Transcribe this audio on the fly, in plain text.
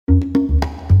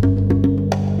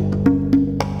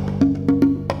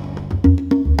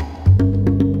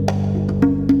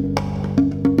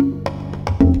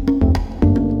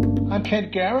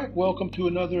Nick Garrett. Welcome to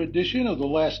another edition of The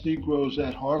Last Negroes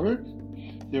at Harvard.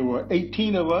 There were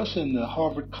 18 of us in the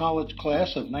Harvard College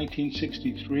class of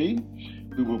 1963.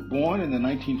 We were born in the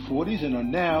 1940s and are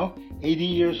now 80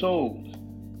 years old.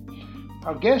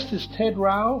 Our guest is Ted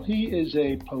Rall. He is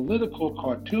a political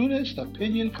cartoonist,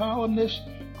 opinion columnist,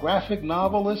 graphic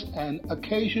novelist, and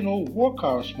occasional war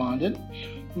correspondent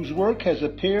whose work has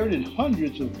appeared in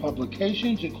hundreds of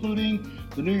publications, including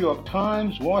the New York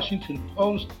Times, Washington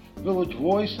Post, Village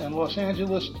Voice, and Los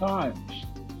Angeles Times.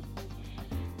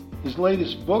 His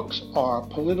latest books are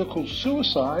Political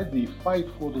Suicide, The Fight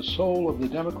for the Soul of the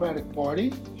Democratic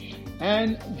Party,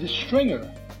 and The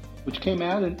Stringer, which came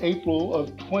out in April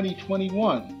of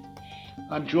 2021.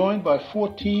 I'm joined by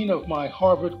 14 of my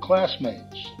Harvard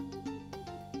classmates.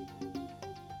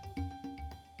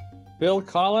 Bill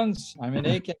Collins. I'm in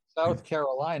Aiken, South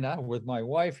Carolina with my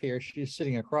wife here. She's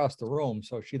sitting across the room,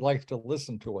 so she likes to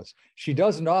listen to us. She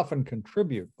doesn't often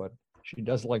contribute, but she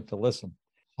does like to listen.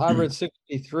 Harvard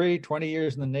 63, 20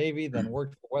 years in the Navy, then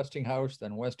worked for Westinghouse,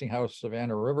 then Westinghouse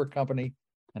Savannah River Company,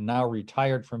 and now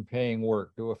retired from paying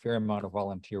work, do a fair amount of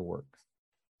volunteer work.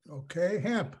 Okay,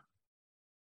 Hemp.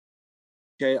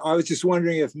 Okay, I was just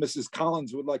wondering if Mrs.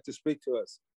 Collins would like to speak to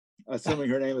us, assuming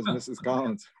her name is Mrs.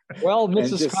 Collins. Well, Mrs. And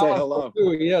just Collins, say hello.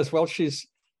 too, yes, well, she's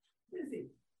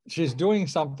doing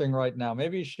something right now.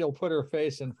 Maybe she'll put her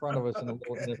face in front of us in a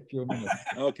few minutes.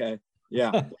 Okay,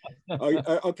 yeah.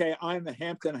 Okay, I'm a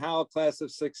Hampton Howell class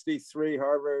of 63,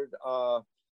 Harvard,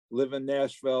 live in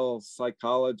Nashville,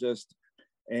 psychologist,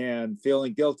 and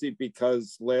feeling guilty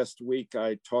because last week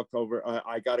I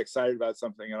got excited about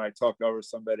something and I talked over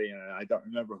somebody and I don't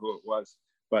remember who it was,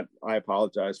 but I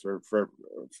apologize for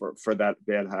that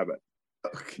bad habit.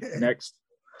 Okay. Next.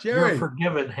 Jerry. You're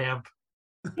forgiven, Hamp.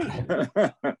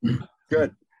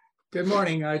 Good. Good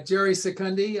morning, Jerry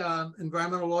Secundi,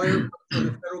 environmental lawyer for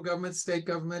the federal government, state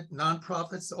government,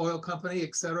 nonprofits, oil company,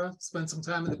 etc. Spent some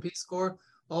time in the Peace Corps,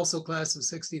 also class of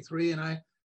 63, and I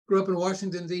grew up in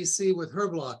Washington, D.C. with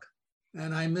Herblock,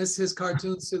 and I miss his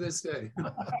cartoons to this day.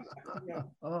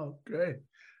 Oh, great.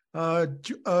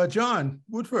 John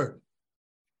Woodford.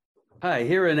 Hi,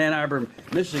 here in Ann Arbor,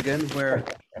 Michigan, where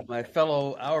our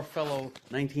fellow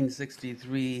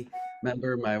 1963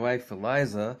 member, my wife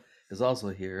Eliza, is also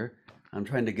here. I'm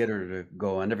trying to get her to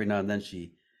go on. Every now and then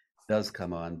she does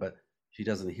come on, but she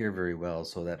doesn't hear very well,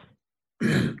 so that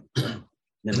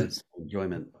limits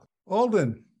enjoyment.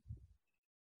 Alden.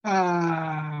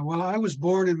 Well, I was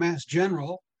born in Mass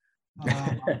General.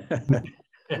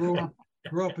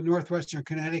 Grew up in Northwestern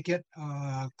Connecticut,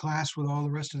 class with all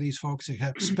the rest of these folks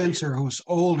except Spencer, who's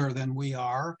older than we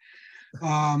are,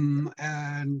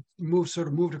 and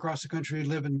moved across the country,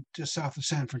 living just south of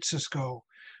San Francisco,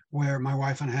 where my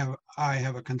wife and I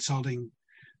have a consulting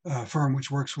firm which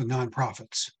works with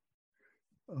nonprofits.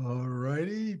 All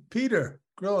righty. Peter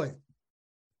Grilly.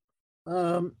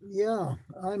 Yeah,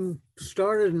 I'm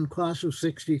started in class of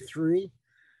 63,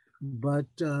 but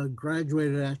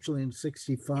graduated actually in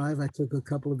 65. I took a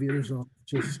couple of years off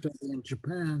to study in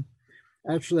Japan.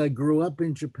 Actually, I grew up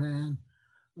in Japan,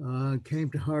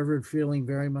 came to Harvard feeling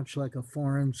very much like a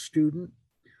foreign student.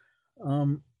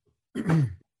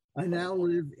 I now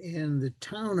live in the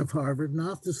town of Harvard,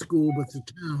 not the school, but the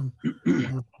town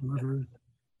of Harvard.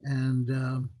 And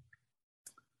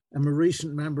I'm a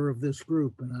recent member of this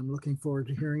group, and I'm looking forward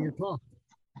to hearing your talk.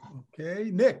 Okay,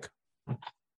 Nick.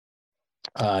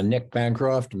 Nick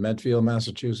Bancroft, Medfield,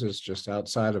 Massachusetts, just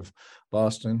outside of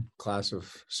Boston, class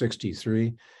of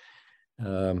 63.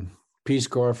 Peace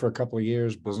Corps for a couple of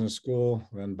years, business school,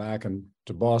 then back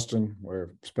to Boston,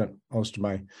 where I spent most of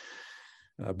my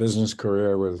business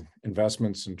career with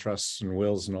investments and trusts and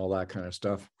wills and all that kind of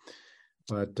stuff.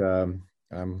 But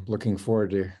I'm looking forward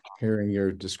to hearing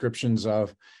your descriptions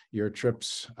of your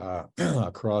trips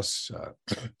across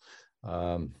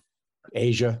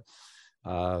Asia.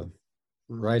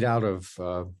 Right out of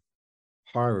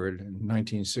Harvard in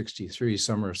 1963,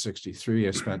 summer of 63,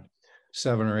 I spent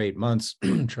 7 or 8 months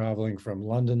traveling from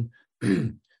London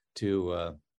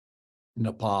to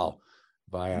Nepal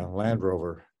via Land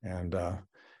Rover, and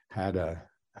had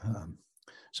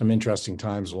some interesting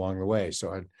times along the way.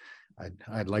 So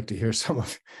I'd like to hear some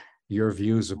of your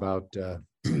views about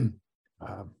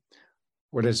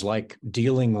what it's like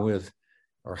dealing with,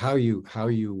 or how you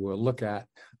look at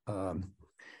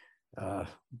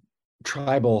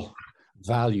tribal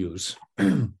values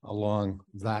along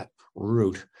that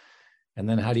route, and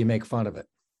then how do you make fun of it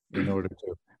in order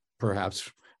to perhaps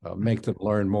make them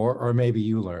learn more, or maybe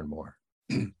you learn more.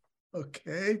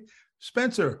 Okay,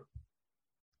 Spencer.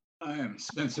 I am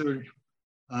Spencer.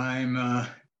 I'm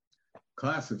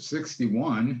class of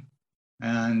 61,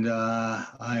 and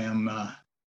I am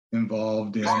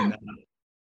involved in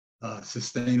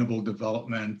sustainable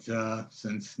development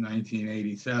since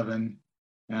 1987,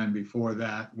 and before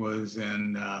that was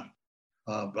in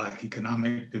Black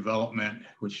economic development,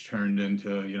 which turned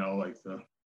into, like the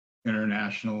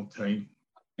international type,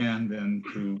 and then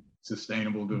to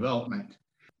sustainable development.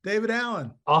 David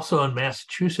Allen. Also in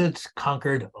Massachusetts,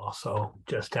 Concord, also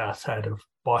just outside of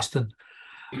Boston,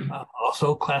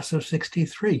 also class of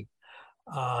 63.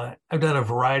 I've done a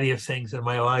variety of things in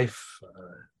my life.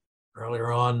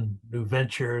 Earlier on, new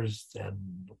ventures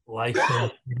and life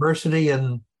in university,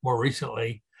 and more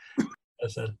recently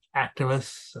as an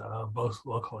activist, both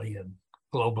locally and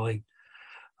globally.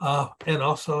 And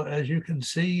also, as you can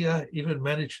see, even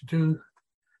managed to do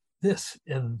this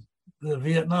in the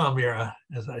Vietnam era,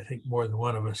 as I think more than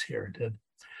one of us here did.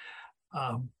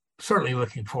 Certainly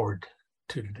looking forward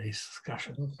to today's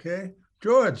discussion. Okay,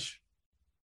 George.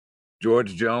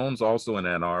 George Jones, also in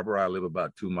Ann Arbor. I live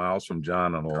about 2 miles from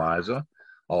John and Eliza.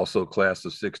 Also class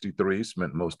of 63,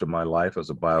 spent most of my life as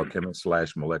a biochemist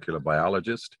 / molecular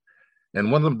biologist.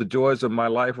 And one of the joys of my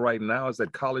life right now is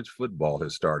that college football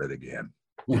has started again.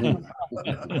 Okay,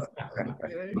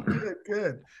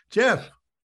 good. Jeff.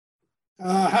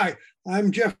 Hi,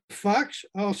 I'm Jeff Fox,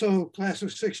 also class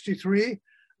of 63.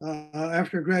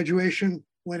 After graduation,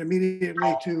 went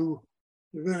immediately to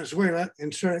Venezuela,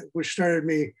 and which started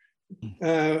me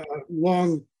a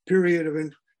long period of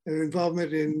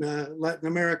involvement in Latin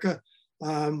America,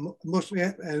 mostly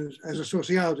as a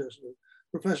sociologist,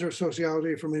 professor of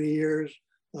sociology for many years,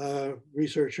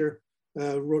 researcher,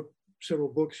 wrote several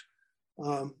books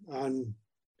on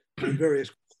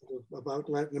various about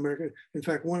Latin America. In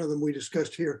fact, one of them we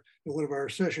discussed here in one of our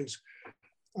sessions.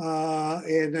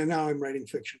 And now I'm writing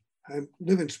fiction. I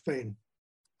live in Spain.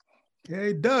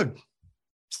 Okay, Doug.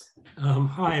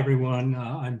 Hi, everyone.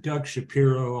 I'm Doug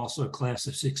Shapiro, also a class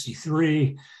of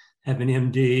 63, have an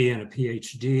MD and a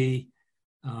PhD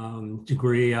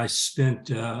degree. I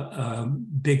spent a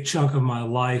big chunk of my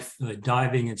life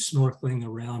diving and snorkeling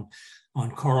around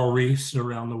on coral reefs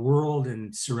around the world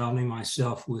and surrounding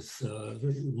myself with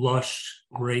lush,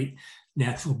 great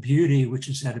natural beauty, which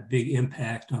has had a big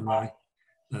impact on my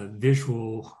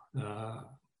visual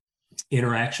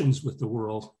interactions with the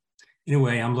world.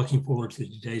 Anyway, I'm looking forward to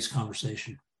today's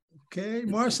conversation. Okay,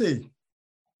 Marcy.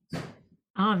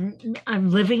 I'm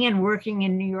living and working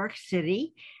in New York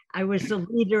City. I was a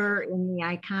leader in the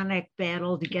iconic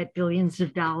battle to get billions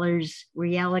of dollars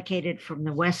reallocated from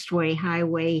the Westway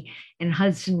Highway and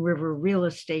Hudson River real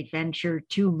estate venture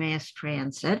to mass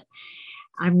transit.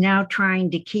 I'm now trying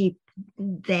to keep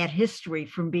that history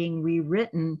from being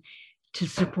rewritten to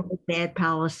support bad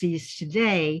policies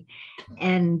today.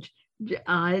 And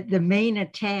the main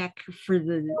attack for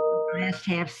the last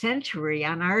half century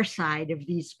on our side of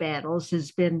these battles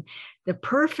has been the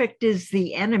perfect is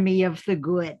the enemy of the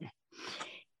good.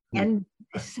 And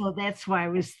so that's why I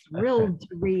was thrilled to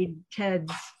read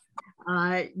Ted's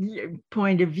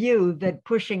point of view, that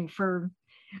pushing for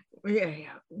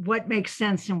what makes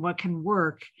sense and what can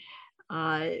work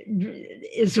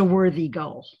is a worthy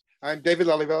goal. I'm David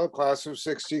Lalivel, class of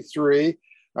 63.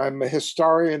 I'm a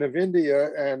historian of India,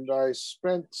 and I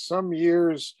spent some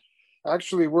years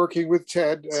actually working with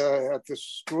Ted at the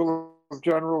School of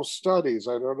General Studies.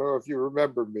 I don't know if you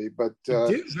remember me, but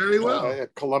did very well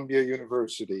at Columbia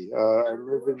University. I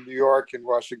live in New York and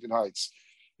Washington Heights.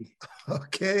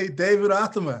 Okay, David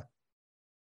Othmer.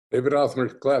 David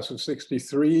Othmer, class of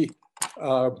 63,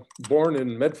 born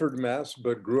in Medford, Mass,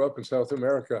 but grew up in South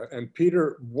America. And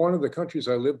Peter, one of the countries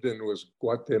I lived in was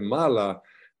Guatemala,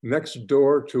 next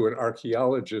door to an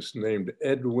archaeologist named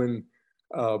Edwin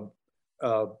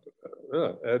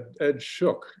Ed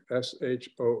Shook,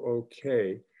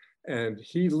 S-H-O-O-K. And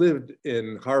he lived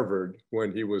in Harvard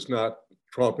when he was not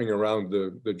tromping around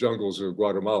the jungles of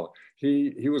Guatemala.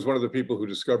 He was one of the people who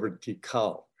discovered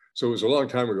Tikal. So it was a long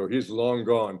time ago. He's long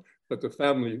gone, but the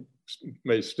family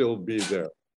may still be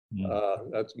there.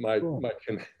 That's my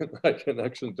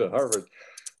connection to Harvard,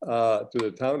 to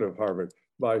the town of Harvard.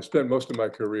 I spent most of my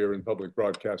career in public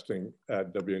broadcasting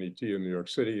at WNET in New York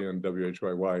City and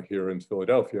WHYY here in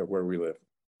Philadelphia, where we live.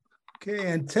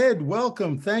 Okay, and Ted,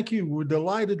 welcome. Thank you. We're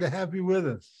delighted to have you with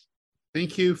us.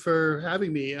 Thank you for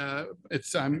having me.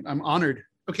 I'm honored.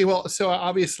 Okay, well, so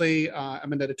obviously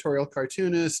I'm an editorial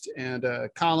cartoonist and a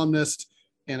columnist,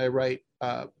 and I write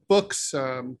books.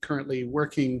 I'm currently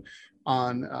working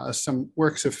on some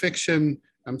works of fiction.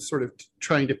 I'm sort of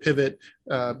trying to pivot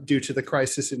due to the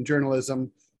crisis in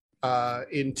journalism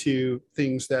into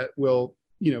things that will,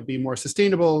 be more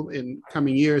sustainable in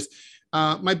coming years.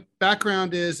 My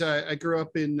background is I grew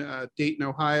up in Dayton,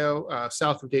 Ohio,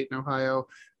 south of Dayton, Ohio.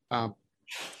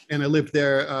 And I lived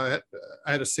there. I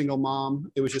had a single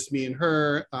mom. It was just me and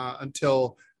her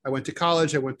until I went to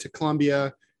college. I went to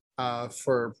Columbia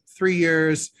for 3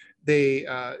 years.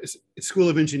 It's School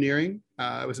of Engineering.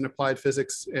 I was an applied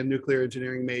physics and nuclear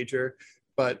engineering major,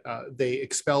 but they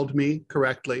expelled me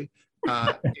correctly.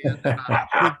 It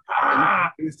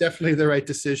was definitely the right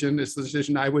decision. It's the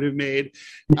decision I would have made.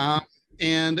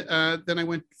 And then I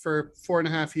went for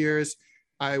 4.5 years.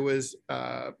 I was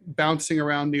bouncing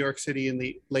around New York City in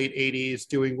the late 80s,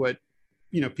 doing what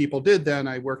people did then.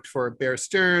 I worked for Bear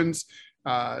Stearns,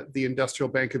 the Industrial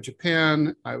Bank of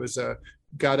Japan. I was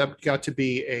got to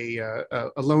be a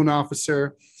loan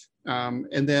officer,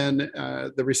 and then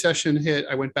the recession hit.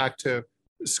 I went back to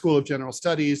School of General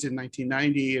Studies in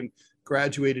 1990 and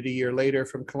graduated a year later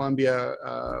from Columbia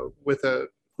with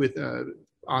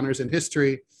honors in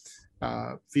history.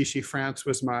 Vichy France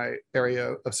was my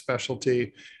area of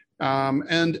specialty.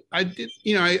 And I did,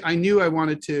 I knew I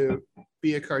wanted to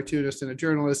be a cartoonist and a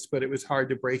journalist, but it was hard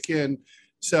to break in.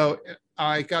 So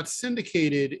I got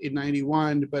syndicated in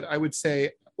 91, but I would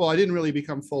say, well, I didn't really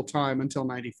become full-time until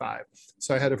 95.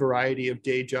 So I had a variety of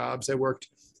day jobs. I worked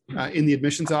in the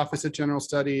admissions office at General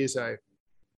Studies. I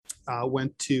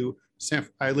went to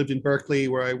I lived in Berkeley,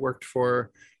 where I worked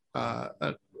for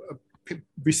a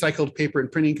recycled paper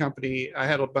and printing company. I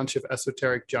had a bunch of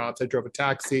esoteric jobs. I drove a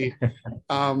taxi.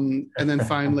 And then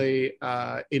finally,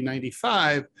 in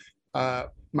 95,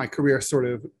 my career sort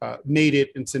of made it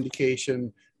in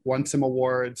syndication, won some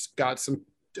awards, got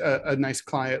a nice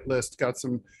client list,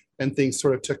 and things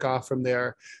sort of took off from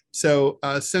there. So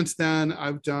since then,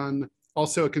 I've done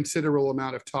also a considerable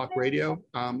amount of talk radio.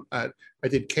 I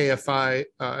did KFI.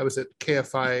 I was at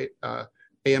KFI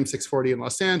AM 640 in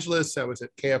Los Angeles. I was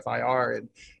at KFIR in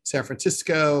San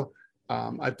Francisco.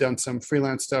 I've done some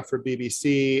freelance stuff for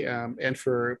BBC and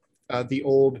for the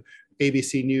old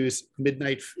ABC News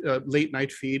late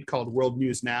night feed called World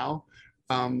News Now.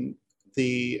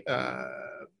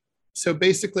 So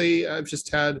basically, I've just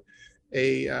had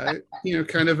a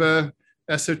kind of a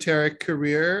esoteric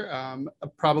career.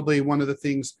 Probably one of the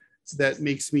things that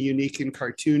makes me unique in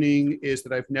cartooning is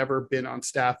that I've never been on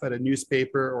staff at a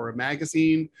newspaper or a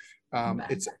magazine.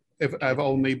 I've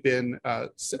always been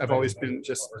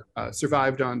just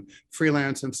survived on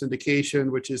freelance and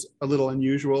syndication, which is a little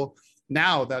unusual.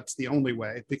 Now that's the only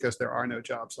way, because there are no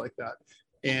jobs like that.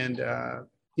 And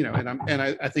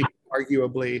I think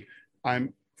arguably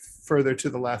I'm further to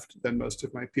the left than most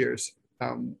of my peers.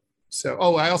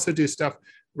 I also do stuff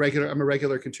regular. I'm a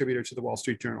regular contributor to the Wall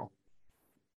Street Journal.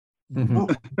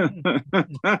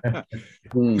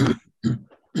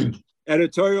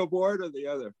 Editorial board or the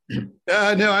other?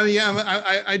 No, I mean,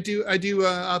 yeah, I do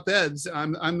op-eds.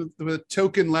 I'm the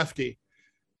token lefty.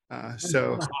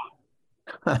 So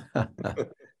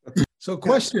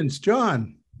questions,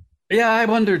 John. Yeah, I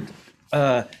wondered,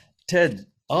 Ted,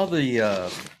 all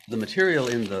the material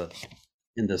in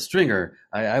the stringer.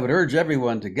 I would urge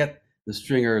everyone to get the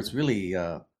stringer. It's really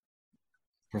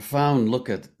profound look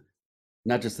at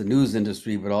not just the news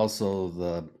industry, but also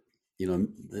the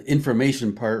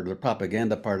information part, the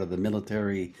propaganda part of the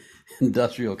military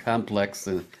industrial complex.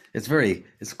 And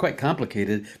it's quite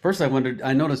complicated. First,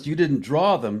 I noticed you didn't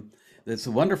draw them. It's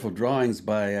wonderful drawings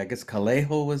by, I guess,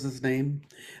 Calejo was his name.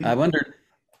 I wondered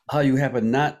how you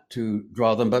happened not to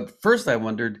draw them. But first I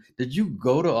wondered, did you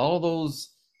go to all of those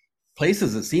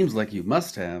places? It seems like you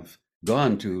must have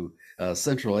gone to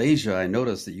Central Asia. I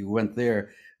noticed that you went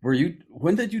there.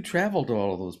 When did you travel to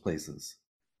all of those places?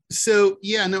 So,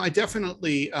 yeah, no, I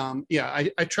definitely,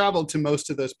 I traveled to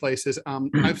most of those places.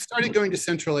 I've started going to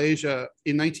Central Asia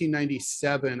in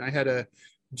 1997. I had a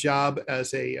job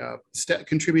as a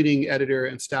contributing editor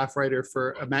and staff writer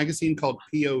for a magazine called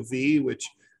POV, which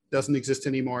doesn't exist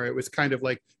anymore. It was kind of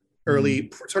like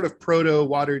early, sort of proto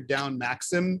watered down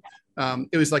Maxim.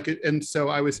 It was like, and so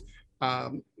I was,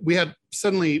 we had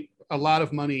suddenly a lot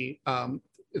of money.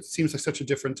 It seems like such a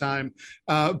different time.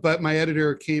 But my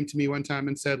editor came to me one time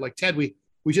and said, like, Ted, we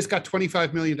just got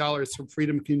 $25 million from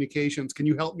Freedom Communications. Can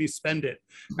you help me spend it?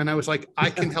 And I was like, I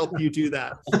can help you do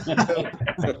that.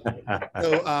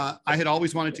 So I had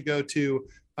always wanted to go to,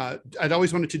 I'd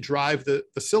always wanted to drive the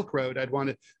Silk Road.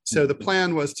 So the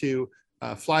plan was to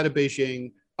fly to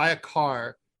Beijing, buy a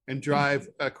car, and drive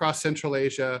across Central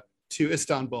Asia to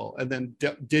Istanbul, and then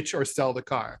ditch or sell the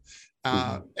car.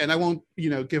 And I won't,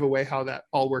 give away how that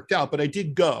all worked out, but I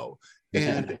did go.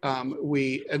 And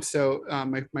so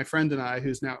my friend and I,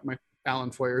 who's now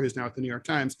Alan Foyer, who's now at the New York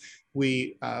Times,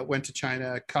 we went to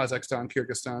China, Kazakhstan,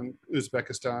 Kyrgyzstan,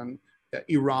 Uzbekistan,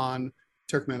 Iran,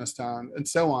 Turkmenistan, and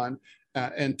so on,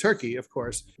 and Turkey, of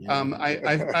course.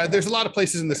 There's a lot of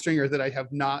places in the Stringer that I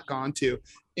have not gone to,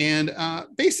 and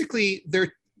basically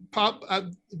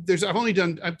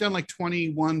I've done like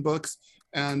 21 books,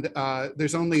 and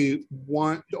there's only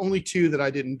two that I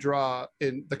didn't draw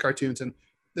in the cartoons, and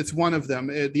it's one of them.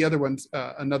 The other one's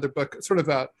another book, sort of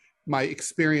about my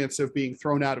experience of being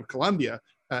thrown out of Columbia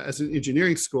as an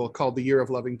engineering school, called The Year of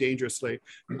Loving Dangerously.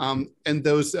 And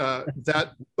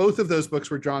both of those books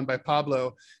were drawn by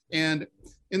Pablo. And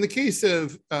in the case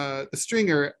of The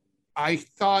Stringer, I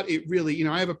thought it really,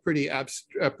 I have a pretty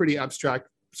abstract,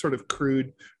 sort of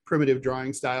crude, primitive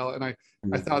drawing style. And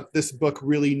I thought this book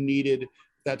really needed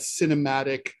that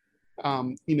cinematic,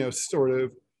 sort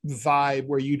of vibe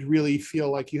where you'd really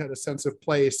feel like you had a sense of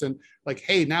place, and like,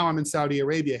 hey, now I'm in Saudi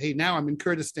Arabia. Hey, now I'm in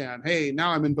Kurdistan. Hey,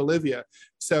 now I'm in Bolivia.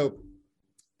 So,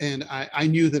 and I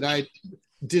knew that I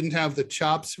didn't have the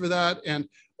chops for that. And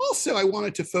also I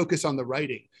wanted to focus on the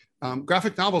writing.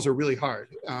 Graphic novels are really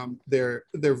hard. They're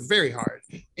very hard,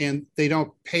 and they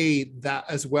don't pay that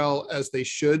as well as they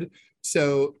should.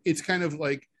 So it's kind of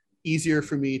like easier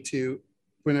for me to,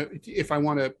 if I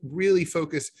want to really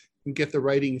focus and get the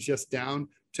writing just down,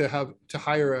 to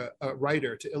hire a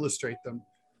writer to illustrate them.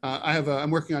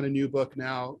 I'm working on a new book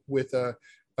now with a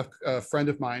friend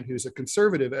of mine who's a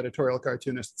conservative editorial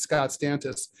cartoonist, Scott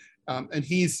Stantis, and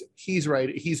he's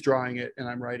drawing it, and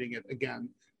I'm writing it again.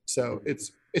 So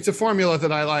it's a formula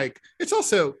that I like. It's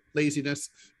also laziness,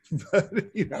 but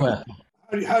Well,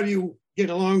 how do you get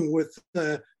along with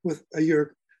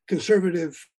your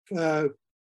conservative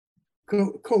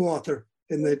co-author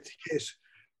in that case?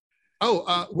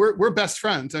 Oh, we're best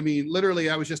friends. I mean,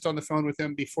 literally, I was just on the phone with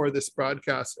him before this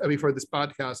podcast. We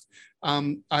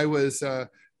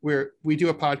do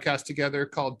a podcast together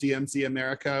called DMZ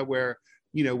America, where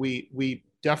we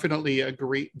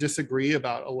definitely disagree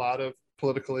about a lot of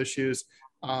political issues,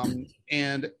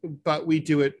 but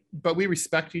we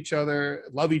respect each other,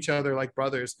 love each other like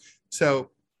brothers.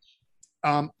 So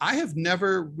I have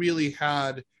never really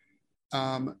had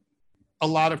a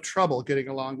lot of trouble getting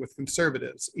along with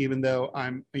conservatives, even though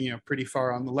I'm, pretty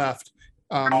far on the left.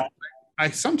 I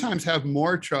sometimes have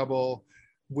more trouble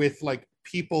with like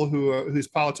people whose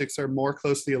politics are more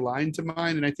closely aligned to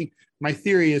mine. And I think my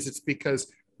theory is it's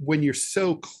because when you're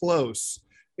so close,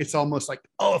 it's almost like,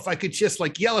 oh, if I could just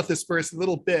like yell at this person a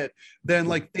little bit, then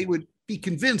like they would be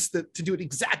convinced that to do it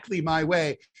exactly my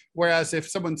way. Whereas if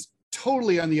someone's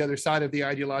totally on the other side of the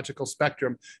ideological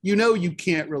spectrum, you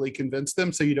can't really convince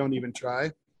them, so you don't even try.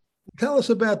 Tell us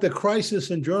about the crisis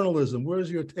in journalism.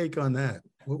 Where's your take on that?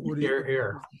 What do you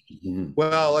hear?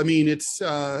 Well, I mean, it's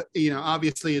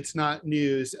obviously it's not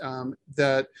news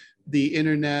that the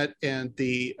internet and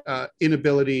the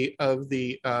inability of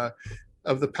the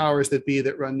powers that be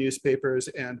that run newspapers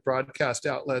and broadcast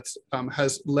outlets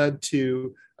has led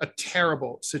to a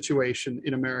terrible situation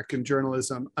in American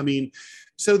journalism. I mean,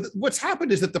 so what's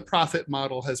happened is that the profit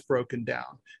model has broken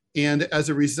down. And as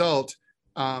a result,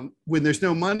 when there's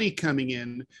no money coming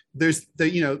in, there's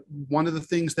one of the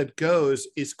things that goes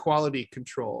is quality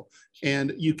control.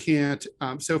 And you can't,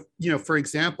 for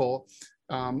example,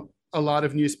 a lot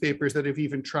of newspapers that have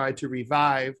even tried to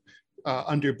revive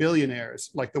under billionaires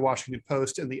like the Washington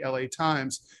Post and the LA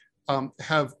Times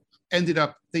have ended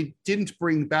up, they didn't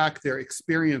bring back their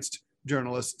experienced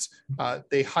journalists.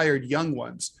 They hired young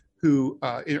ones who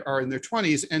are in their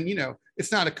 20s. And,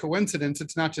 it's not a coincidence.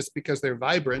 It's not just because they're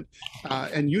vibrant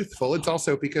and youthful. It's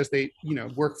also because they,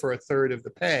 work for a third of the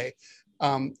pay.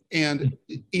 And,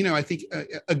 I think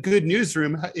a good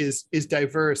newsroom is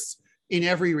diverse in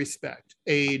every respect: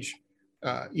 age,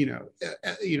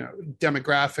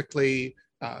 demographically,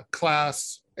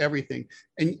 class, everything.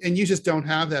 And you just don't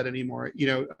have that anymore.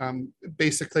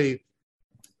 Basically,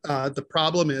 the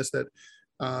problem is that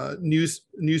news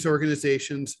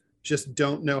organizations just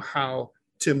don't know how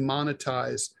to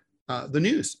monetize the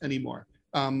news anymore.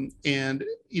 And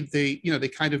they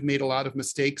kind of made a lot of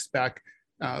mistakes back.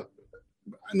 There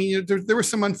were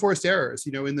some unforced errors,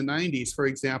 in the 90s, for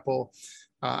example.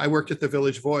 I worked at the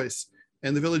Village Voice,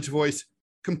 and the Village Voice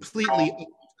completely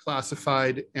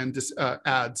classified and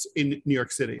ads in New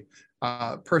York City,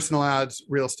 personal ads,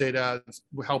 real estate ads,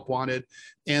 help wanted.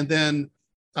 And then,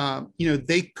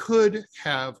 they could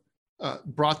have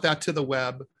brought that to the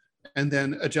web and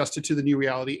then adjusted to the new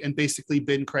reality and basically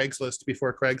been Craigslist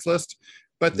before Craigslist,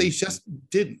 but they just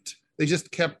didn't. They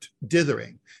just kept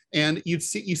dithering. And you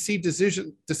see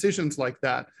decisions like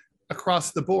that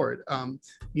across the board.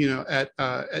 At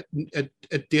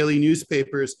daily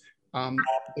newspapers,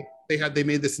 they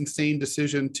made this insane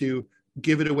decision to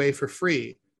give it away for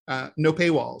free, no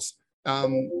paywalls,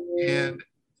 and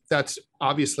that's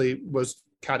obviously was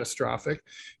catastrophic.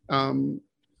 And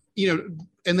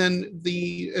then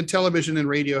the television and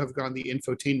radio have gone the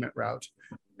infotainment route.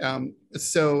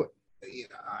 So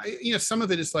some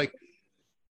of it is like,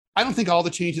 I don't think all the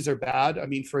changes are bad. I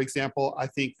mean, for example, I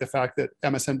think the fact that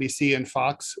MSNBC and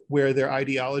Fox wear their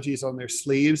ideologies on their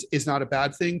sleeves is not a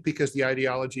bad thing, because the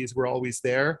ideologies were always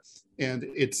there. And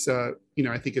it's, I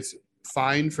think it's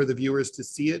fine for the viewers to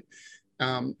see it.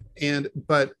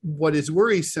 But what is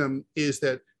worrisome is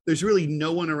that there's really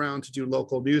no one around to do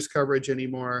local news coverage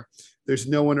anymore. There's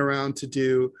no one around to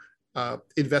do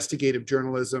investigative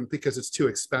journalism because it's too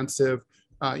expensive.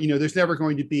 There's never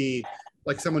going to be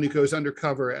like someone who goes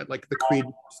undercover at like the Creed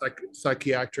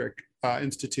psychiatric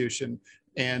institution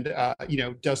and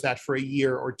does that for a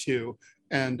year or two,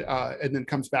 and then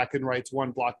comes back and writes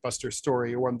one blockbuster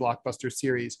story or one blockbuster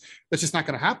series. That's just not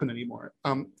going to happen anymore,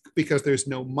 because there's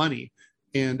no money.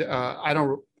 And I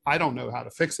don't know how to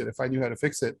fix it. If I knew how to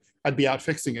fix it, I'd be out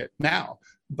fixing it now.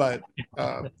 But we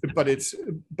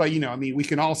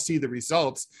can all see the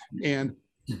results, and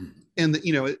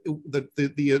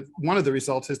the one of the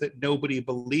results is that nobody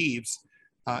believes.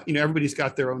 Everybody's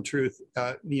got their own truth.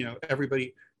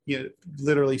 Everybody.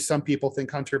 Literally, some people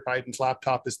think Hunter Biden's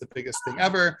laptop is the biggest thing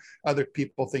ever. Other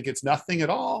people think it's nothing at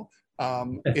all.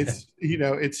 It's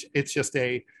just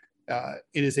a.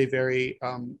 It is a very,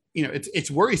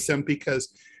 it's worrisome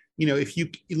because, if you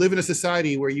live in a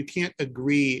society where you can't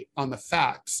agree on the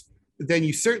facts, then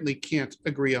you certainly can't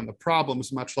agree on the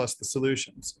problems, much less the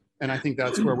solutions. And I think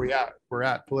that's where we're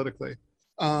at politically.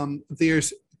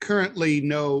 There's currently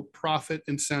no profit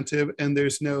incentive, and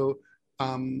there's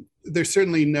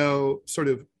certainly no sort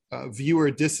of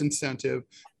viewer disincentive.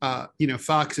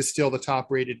 Fox is still the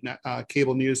top rated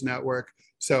cable news network.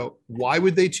 So why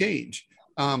would they change?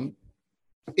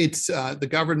 It's the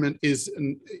government is,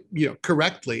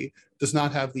 correctly does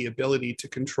not have the ability to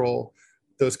control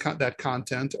that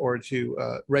content or to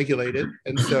regulate it,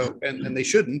 and so and they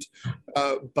shouldn't.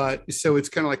 But so it's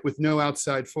kind of like with no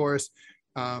outside force.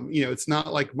 It's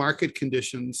not like market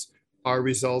conditions are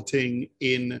resulting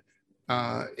in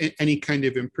any kind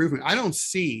of improvement. I don't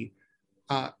see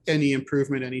any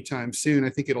improvement anytime soon. I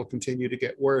think it'll continue to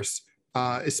get worse,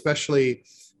 especially.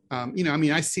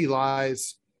 I see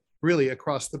lies really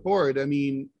across the board.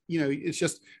 It's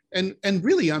just, and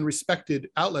really unrespected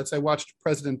outlets. I watched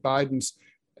President Biden's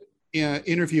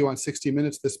interview on 60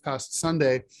 Minutes this past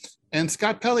Sunday, and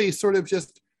Scott Pelley sort of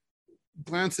just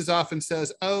glances off and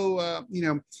says,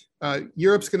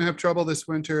 Europe's going to have trouble this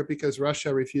winter because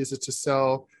Russia refuses to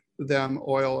sell them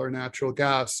oil or natural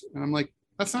gas. And I'm like,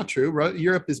 that's not true.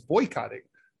 Europe is boycotting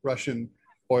Russian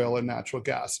oil and natural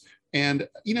gas. And,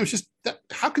 it's just that,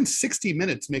 how can 60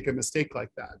 Minutes make a mistake like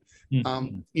that?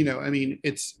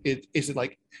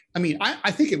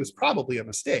 I think it was probably a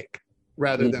mistake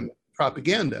rather than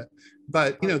propaganda.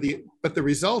 But, the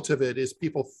result of it is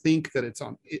people think that it's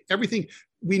on everything.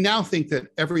 We now think that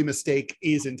every mistake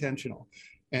is intentional.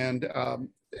 And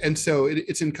so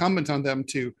it's incumbent on them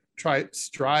to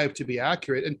strive to be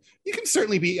accurate. And you can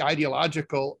certainly be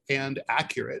ideological and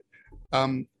accurate.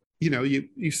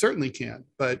 You certainly can,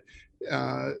 but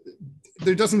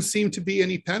there doesn't seem to be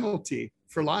any penalty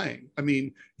for lying.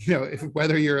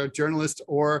 Whether you're a journalist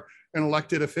or an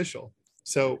elected official.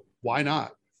 So why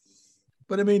not?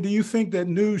 But do you think that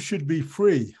news should be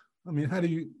free?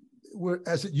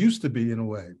 As it used to be in a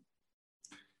way?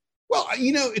 Well,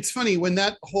 it's funny, when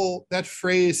that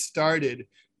phrase started,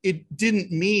 it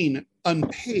didn't mean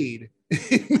unpaid.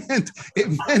 It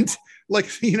meant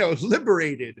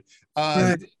liberated.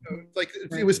 Right.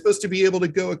 It was supposed to be able to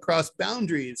go across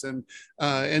boundaries and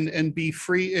be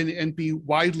free and be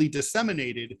widely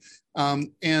disseminated.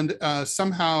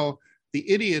 Somehow the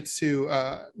idiots who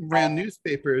ran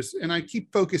newspapers, and I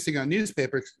keep focusing on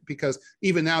newspapers because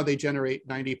even now they generate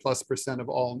 90+% of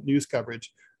all news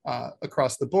coverage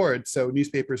across the board. So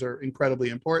newspapers are incredibly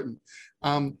important.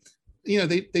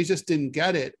 They just didn't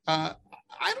get it.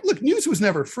 Look, news was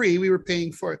never free. We were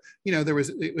paying for it.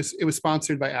 It was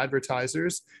sponsored by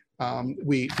advertisers.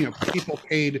 People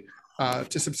paid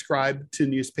to subscribe to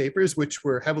newspapers, which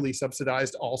were heavily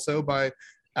subsidized also by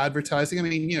advertising.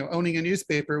 Owning a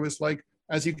newspaper was like,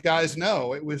 as you guys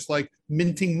know, it was like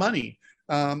minting money.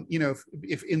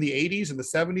 If in the 80s and the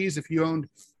 70s, if you owned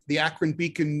the Akron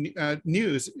Beacon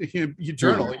News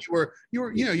journal, you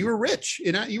were rich.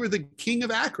 You were the king of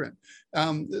Akron.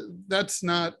 That's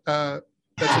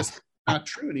just not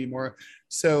true anymore.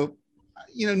 So,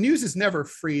 news is never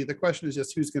free. The question is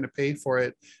just who's going to pay for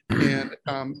it. And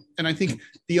I think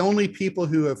the only people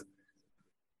who have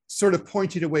sort of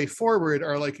pointed a way forward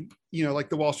are like, like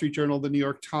the Wall Street Journal, the New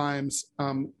York Times,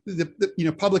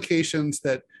 publications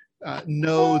that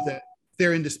know that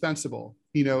they're indispensable.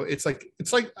 It's like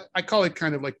I call it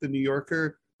kind of like the New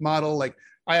Yorker model. Like,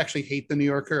 I actually hate the New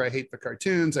Yorker. I hate the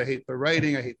cartoons. I hate the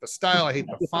writing. I hate the style. I hate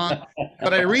the font.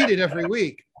 But I read it every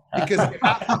week because you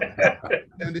have to.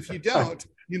 And if you don't,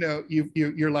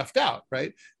 you're left out,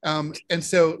 right? And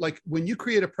so, like, when you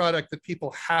create a product that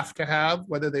people have to have,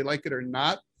 whether they like it or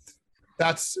not,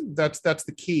 that's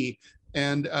the key.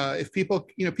 And if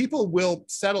people will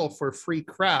settle for free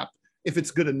crap if it's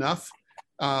good enough.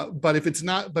 But if it's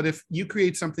not, but if you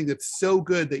create something that's so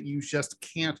good that you just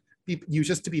can't be,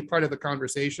 to be part of the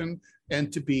conversation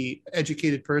and to be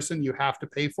educated person, you have to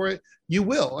pay for it, you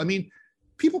will. I mean,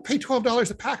 people pay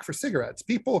 $12 a pack for cigarettes.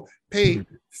 People pay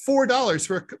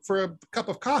 $4 for a cup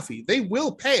of coffee. They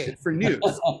will pay for news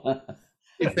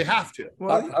if they have to.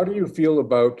 How do you feel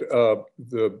about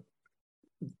the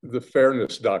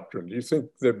fairness doctrine? Do you think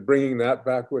that bringing that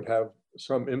back would have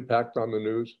some impact on the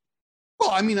news?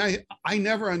 Well, I mean, I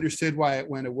never understood why it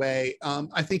went away.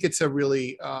 I think it's a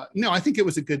really, I think it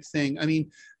was a good thing. I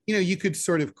mean, you could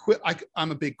sort of I'm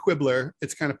a big quibbler.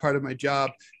 It's kind of part of my job.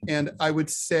 And I would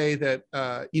say that,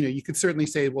 you could certainly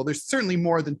say, well, there's certainly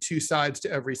more than two sides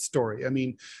to every story. I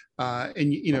mean,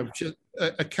 just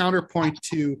a counterpoint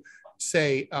to,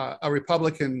 say, a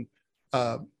Republican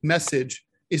message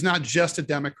is not just a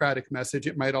Democratic message.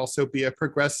 It might also be a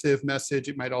progressive message.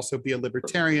 It might also be a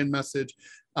libertarian message.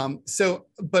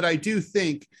 But I do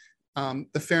think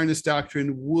the fairness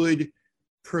doctrine would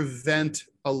prevent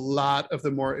a lot of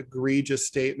the more egregious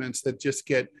statements that just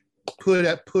get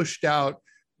pushed out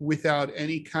without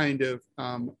any kind of,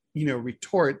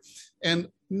 retort. And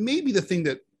maybe the thing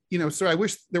that, so I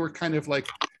wish there were kind of like,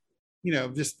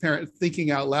 just thinking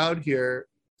out loud here,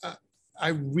 I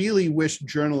really wish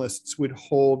journalists would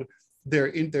hold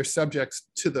their subjects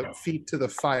to the feet to the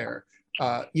fire.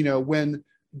 When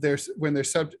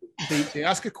they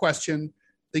ask a question,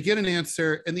 they get an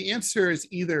answer, and the answer is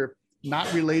either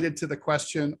not related to the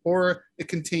question, or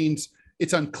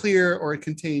it's unclear, or it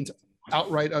contains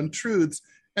outright untruths.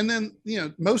 And then,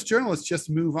 most journalists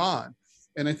just move on.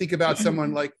 And I think about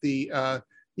someone like the,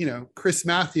 Chris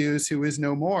Matthews, who is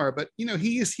no more, but,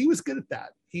 he was good at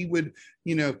that. He would,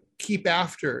 he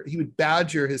would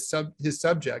badger his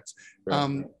subjects.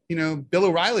 Right. Bill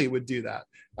O'Reilly would do that.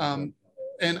 And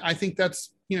I think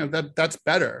that's, that's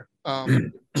better.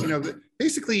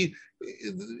 Basically,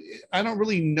 I don't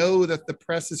really know that the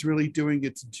press is really doing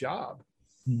its job.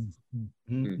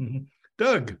 Mm-hmm.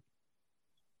 Doug.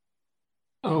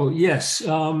 Oh, yes.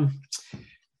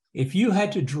 If you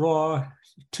had to draw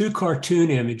two cartoon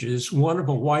images, one of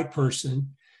a white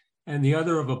person and the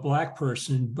other of a black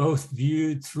person, both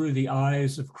viewed through the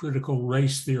eyes of critical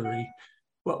race theory,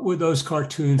 what would those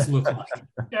cartoons look like?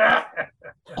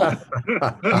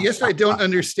 Yes, I don't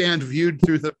understand viewed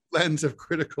through the lens of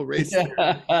critical race theory.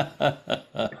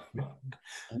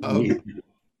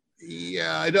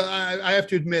 Yeah, I have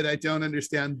to admit, I don't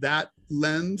understand that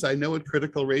lens. I know what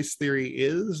critical race theory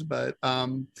is, but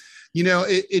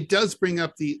it does bring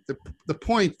up the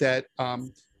point that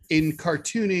in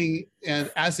cartooning,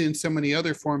 and as in so many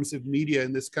other forms of media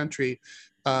in this country,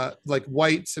 like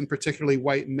whites, and particularly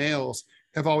white males,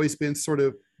 have always been sort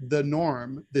of the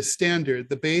norm, the standard,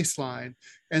 the baseline.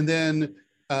 And then,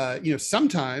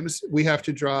 sometimes we have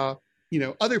to draw,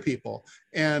 other people.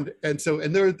 And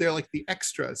they're like the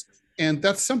extras. And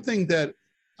that's something that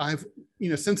I've,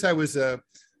 since I was a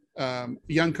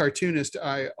young cartoonist,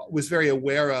 I was very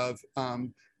aware of.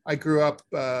 I grew up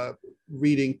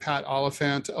reading Pat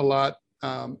Oliphant a lot.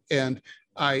 And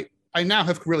I now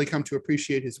have really come to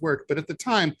appreciate his work. But at the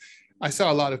time, I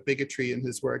saw a lot of bigotry in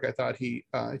his work. I thought he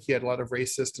had a lot of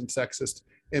racist and sexist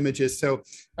images. So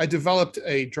I developed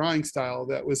a drawing style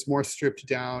that was more stripped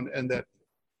down, and that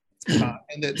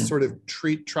sort of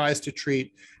tries to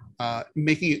treat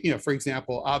making it, for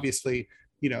example, obviously,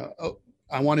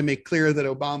 I want to make clear that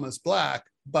Obama's black,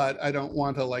 but I don't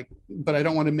want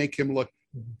to make him look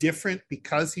different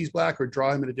because he's black, or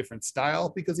draw him in a different style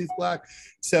because he's black.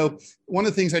 So one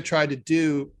of the things I tried to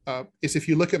do is, if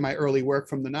you look at my early work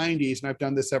from the 90s, and I've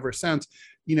done this ever since,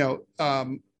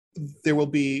 there will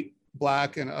be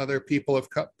black and other people of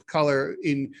color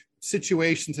in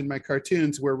situations in my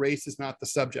cartoons where race is not the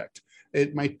subject.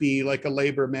 It might be like a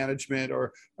labor management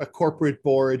or a corporate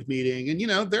board meeting.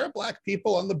 And, there are black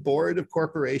people on the board of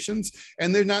corporations,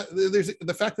 and they're not, there's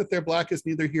the fact that they're black is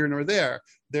neither here nor there.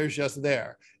 They're just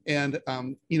there. And,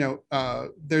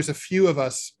 there's a few of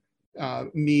us,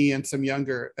 me and some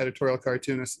younger editorial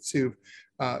cartoonists, who've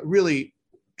really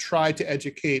tried to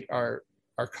educate our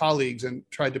our colleagues and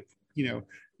tried to,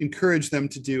 encourage them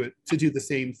to do the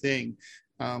same thing.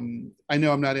 I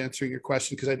know I'm not answering your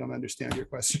question because I don't understand your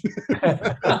question.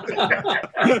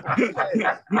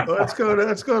 Let's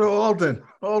go to Alden.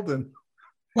 Alden.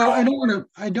 Well, I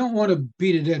don't want to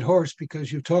beat a dead horse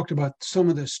because you've talked about some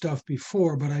of this stuff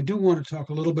before, but I do want to talk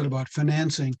a little bit about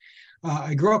financing.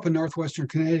 I grew up in Northwestern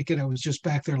Connecticut. I was just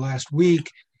back there last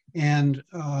week, and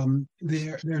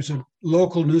there's a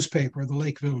local newspaper, the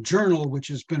Lakeville Journal, which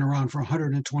has been around for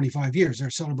 125 years. They're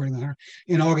celebrating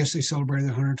in August. They celebrated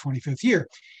their 125th year.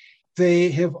 They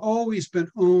have always been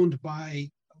owned by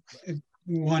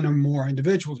one or more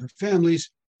individuals or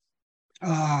families.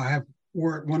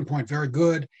 Were at one point very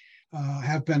good,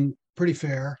 have been pretty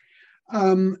fair.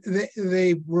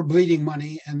 They were bleeding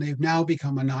money, and they've now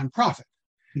become a nonprofit.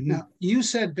 Mm-hmm. Now, you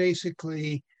said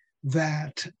basically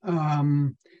that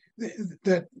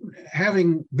that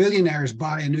having billionaires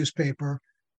buy a newspaper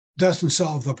doesn't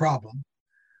solve the problem.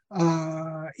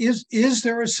 Is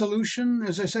there a solution?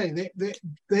 As I say,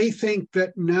 they think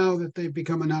that now that they've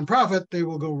become a nonprofit, they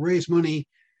will go raise money,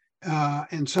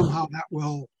 and somehow that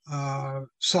will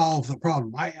solve the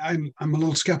problem. I'm a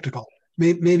little skeptical.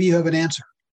 Maybe you have an answer.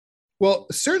 Well,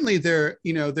 certainly there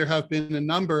have been a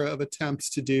number of attempts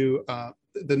to do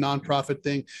the nonprofit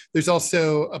thing. There's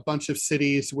also a bunch of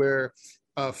cities where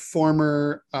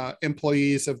former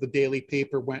employees of the daily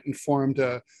paper went and formed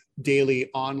a daily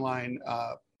online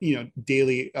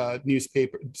daily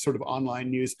newspaper, sort of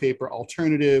online newspaper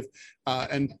alternative.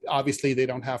 And obviously they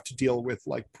don't have to deal with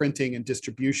like printing and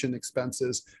distribution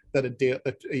expenses that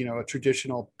a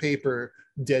traditional paper,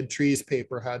 dead trees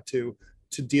paper had to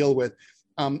deal with.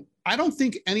 I don't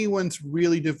think anyone's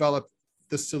really developed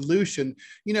the solution.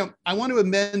 I want to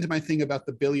amend my thing about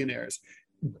the billionaires.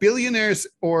 Billionaires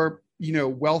or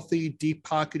wealthy,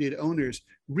 deep-pocketed owners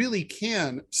really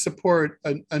can support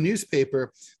a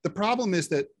newspaper. The problem is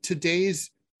that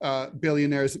today's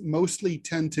billionaires mostly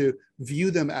tend to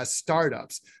view them as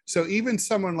startups. So even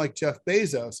someone like Jeff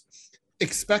Bezos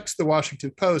expects the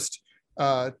Washington Post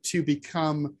to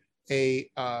become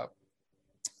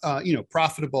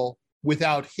profitable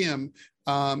without him.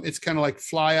 It's kind of like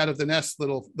fly out of the nest,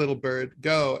 little bird,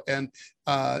 go. And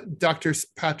Dr.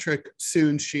 Patrick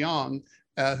Soon-Shiong,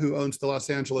 who owns the Los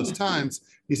Angeles Times,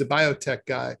 he's a biotech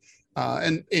guy.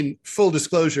 And in full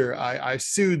disclosure, I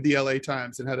sued the LA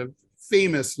Times and had a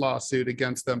famous lawsuit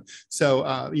against them. So,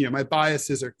 my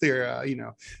biases are clear,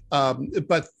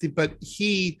 but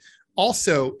he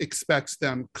also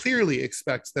clearly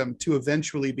expects them to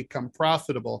eventually become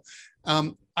profitable.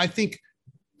 I think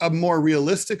a more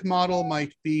realistic model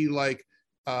might be like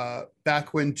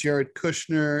back when Jared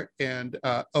Kushner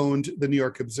owned the New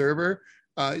York Observer.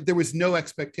 There was no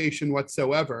expectation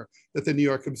whatsoever that the New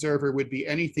York Observer would be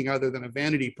anything other than a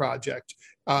vanity project.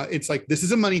 It's like, this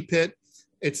is a money pit.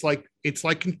 It's like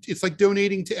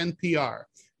donating to NPR.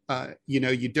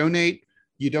 You donate,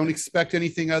 you don't expect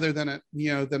anything other than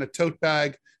a tote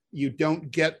bag. You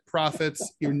don't get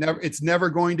profits. It's never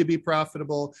going to be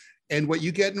profitable. And what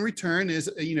you get in return is,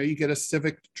 you get a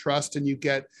civic trust and you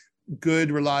get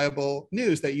good, reliable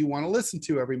news that you want to listen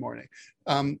to every morning.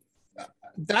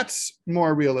 That's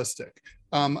more realistic.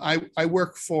 I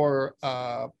work for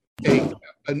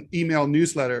an email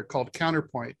newsletter called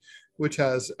Counterpoint, which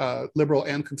has liberal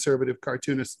and conservative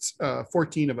cartoonists,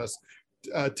 14 of us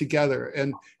together,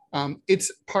 and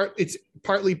it's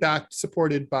partly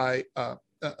supported by a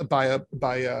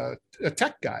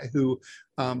tech guy who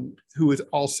is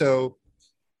also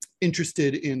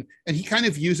interested in, and he kind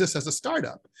of views us as a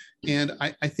startup. And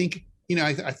I think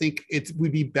it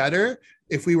would be better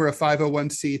if we were a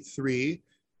 501c3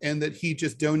 and that he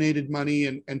just donated money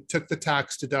and took the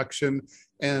tax deduction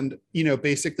and,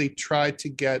 basically tried to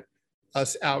get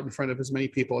us out in front of as many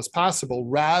people as possible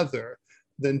rather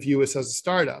than view us as a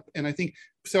startup. And I think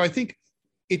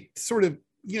it sort of,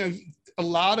 a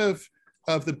lot of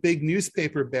the big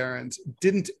newspaper barons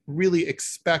didn't really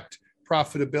expect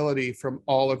profitability from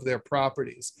all of their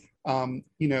properties.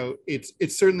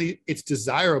 It's certainly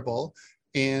desirable,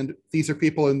 and these are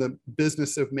people in the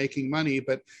business of making money.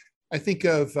 But I think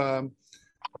of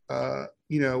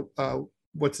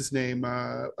what's his name,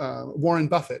 Warren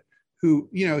Buffett, who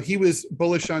he was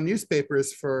bullish on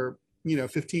newspapers for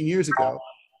 15 years ago,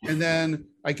 and then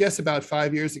I guess about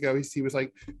 5 years ago he was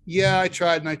like, yeah, I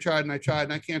tried and I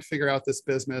can't figure out this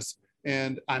business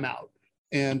and I'm out.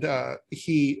 And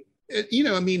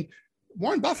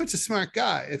Warren Buffett's a smart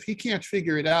guy. If he can't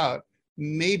figure it out,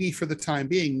 maybe for the time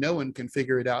being, no one can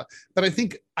figure it out. But I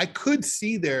think I could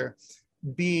see there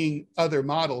being other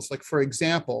models. Like, for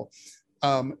example,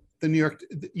 the New York,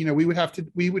 we would have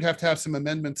to have some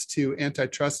amendments to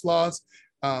antitrust laws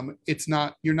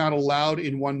you're not allowed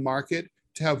in one market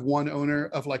to have one owner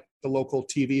of like the local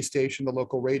TV station, the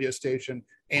local radio station,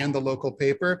 and the local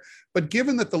paper. But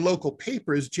given that the local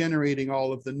paper is generating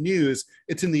all of the news,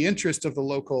 it's in the interest of the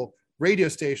local radio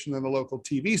station and the local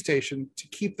TV station to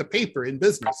keep the paper in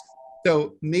business.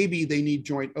 So maybe they need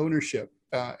joint ownership.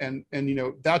 And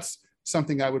that's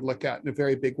something I would look at in a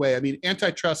very big way. I mean,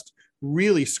 antitrust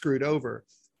really screwed over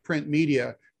print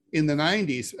media in the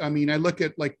 90s. I mean, I look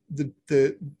at like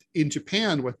in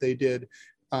Japan, what they did,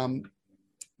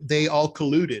 they all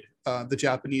colluded. The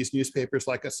Japanese newspapers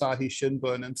like Asahi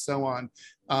Shimbun and so on,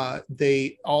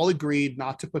 they all agreed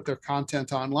not to put their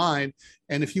content online.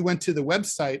 And if you went to the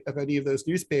website of any of those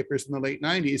newspapers in the late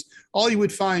 90s, all you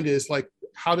would find is like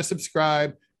how to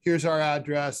subscribe, here's our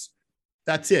address.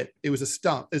 That's it. It was a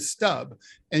stub.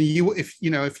 And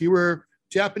if you were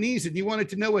Japanese and you wanted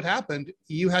to know what happened,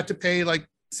 you had to pay like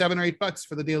 $7 or $8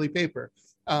 for the daily paper.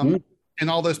 And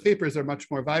all those papers are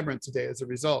much more vibrant today as a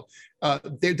result.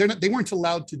 They weren't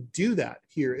allowed to do that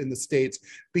here in the States,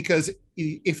 because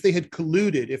if they had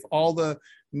colluded, if all the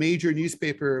major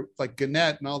newspaper like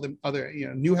Gannett and all the other,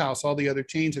 Newhouse, all the other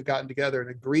chains have gotten together and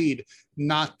agreed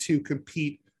not to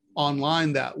compete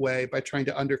online that way by trying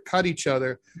to undercut each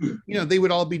other, they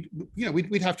would all be,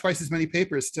 we'd have twice as many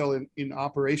papers still in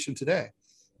operation today.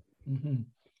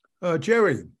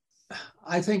 Jerry.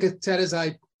 I think, Ted, as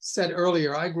I said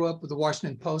earlier, I grew up with the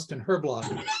Washington Post and her blog.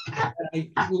 I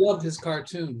loved his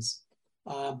cartoons.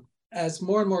 As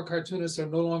more and more cartoonists are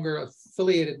no longer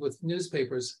affiliated with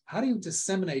newspapers, how do you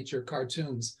disseminate your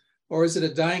cartoons? Or is it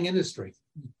a dying industry?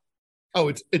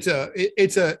 Oh,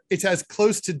 it's as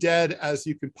close to dead as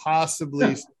you could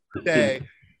possibly say.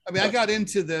 I mean, I got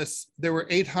into this, there were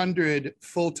 800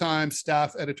 full-time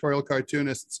staff editorial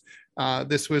cartoonists.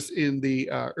 This was in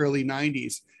the early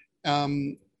 90s.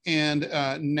 And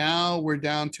now we're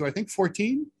down to, I think,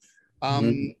 14,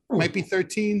 might be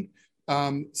 13.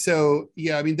 So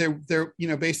yeah, I mean, they're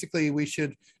basically we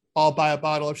should all buy a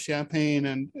bottle of champagne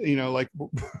and, like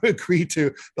agree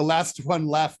to the last one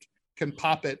left can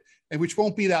pop it, and which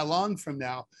won't be that long from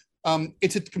now.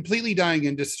 It's a completely dying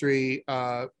industry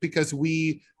because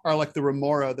we are like the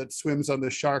remora that swims on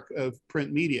the shark of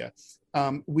print media.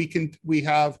 We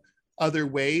have other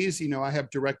ways, I have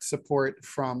direct support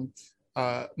from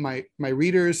my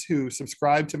readers who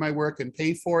subscribe to my work and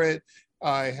pay for it.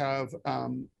 I have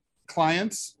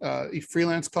clients,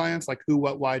 freelance clients like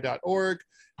whowhatwhy.org.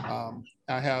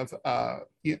 I have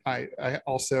I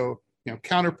also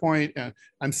Counterpoint.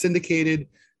 I'm syndicated,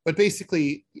 but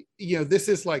basically this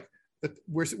is like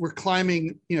we're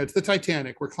climbing. It's the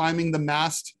Titanic. We're climbing the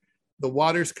mast. The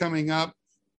water's coming up.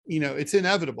 It's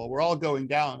inevitable. We're all going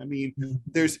down. I mean,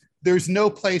 there's no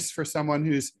place for someone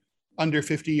who's under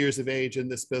 50 years of age in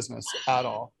this business at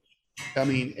all. I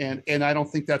mean, and I don't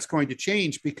think that's going to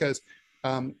change, because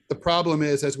the problem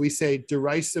is, as we say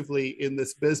derisively in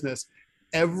this business,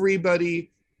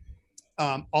 everybody,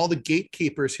 all the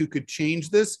gatekeepers who could change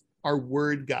this are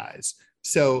word guys.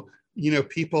 So,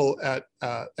 people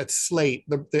at Slate,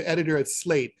 the editor at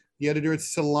Slate, the editor at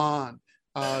Salon,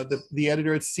 the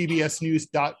editor at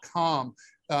CBSNews.com,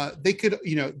 they could,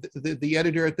 the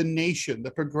editor at The Nation,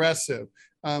 The Progressive,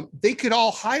 they could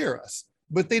all hire us,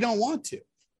 but they don't want to.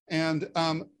 And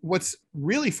what's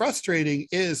really frustrating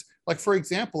is, like, for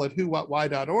example, at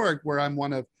whowhatwhy.org, where I'm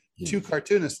one of 2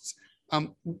 cartoonists,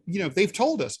 they've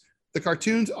told us the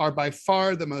cartoons are by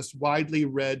far the most widely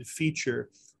read feature.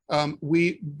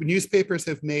 Newspapers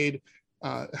have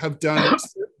done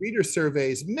reader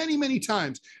surveys many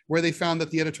times where they found that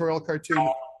the editorial cartoon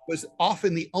was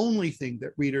often the only thing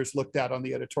that readers looked at on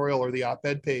the editorial or the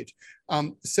op-ed page.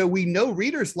 So we know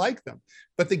readers like them,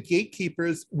 but the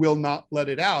gatekeepers will not let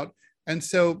it out. And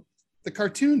so the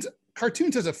cartoons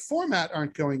as a format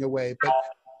aren't going away, but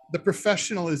the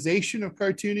professionalization of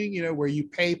cartooning, where you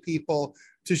pay people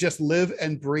to just live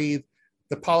and breathe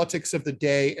the politics of the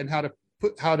day and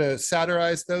how to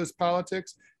satirize those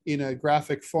politics in a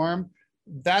graphic form,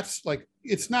 that's like,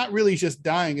 it's not really just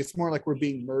dying, it's more like we're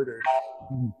being murdered.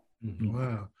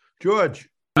 Wow. George.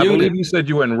 I believe you said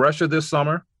you were in Russia this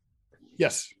summer.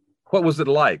 Yes. What was it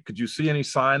like? Could you see any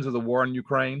signs of the war in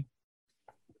Ukraine?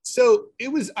 So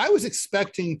I was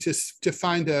expecting to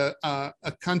find a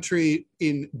country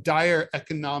in dire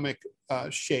economic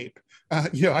shape. I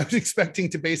was expecting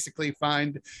to basically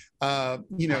find,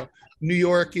 New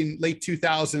York in late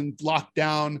 2000,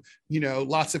 lockdown,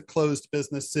 lots of closed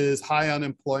businesses, high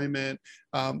unemployment,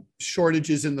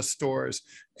 shortages in the stores.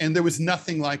 And there was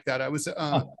nothing like that. I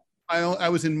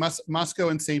was in Moscow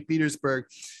and St. Petersburg.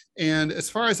 And as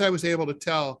far as I was able to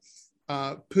tell,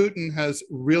 Putin has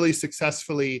really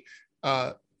successfully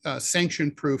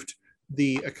sanction-proofed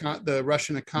the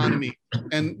Russian economy.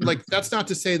 And like, that's not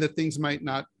to say that things might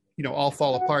not, all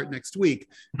fall apart next week,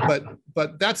 but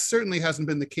that certainly hasn't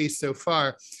been the case so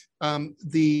far.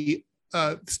 The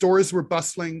stores were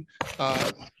bustling,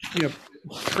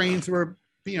 trains were,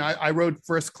 I rode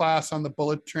first class on the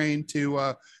bullet train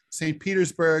to St.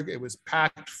 Petersburg. It was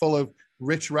packed full of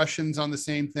rich Russians on the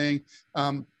same thing.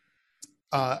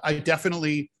 I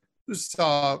definitely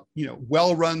saw,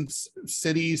 well-run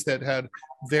cities that had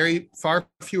far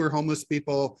fewer homeless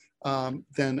people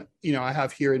than, I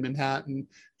have here in Manhattan.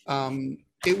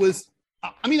 It was,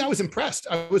 I was impressed.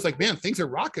 I was like, man, things are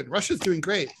rocking. Russia's doing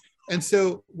great. And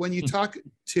so when you talk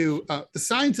to the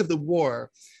signs of the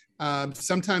war,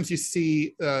 sometimes you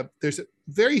see there's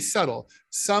very subtle.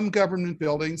 Some government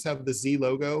buildings have the Z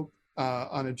logo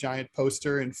on a giant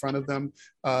poster in front of them.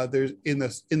 There's in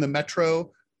the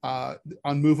metro,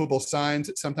 on movable signs,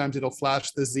 sometimes it'll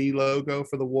flash the Z logo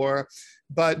for the war,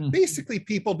 but basically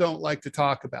people don't like to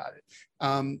talk about it.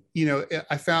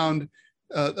 I found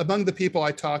among the people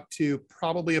I talked to,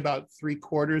 probably about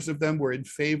 3/4 of them were in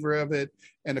favor of it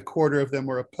and 1/4 of them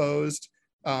were opposed.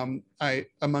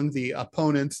 Among the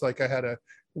opponents, like I had a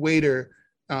waiter,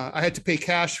 I had to pay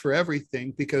cash for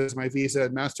everything because my Visa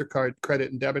and MasterCard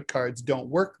credit and debit cards don't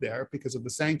work there because of the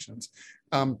sanctions.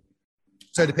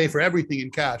 So I had to pay for everything in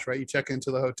cash, right? You check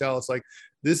into the hotel, it's like,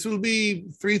 this will be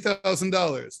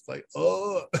 $3,000. It's like,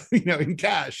 oh, in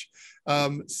cash.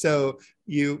 So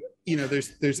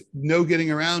there's no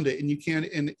getting around it, and you can't,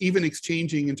 and even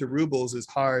exchanging into rubles is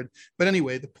hard. But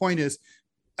anyway, the point is,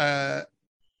 I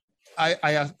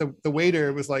asked the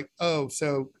waiter, was like, oh,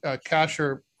 so cash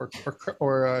or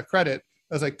credit?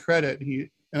 I was like, credit.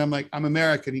 And I'm like, I'm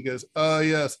American. He goes, oh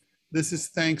yes, this is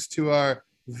thanks to our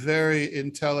very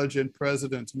intelligent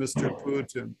president, Mr.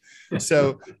 Putin.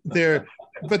 So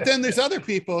but then there's other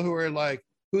people who are like,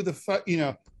 who the fuck,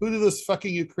 who do those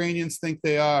fucking Ukrainians think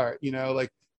they are?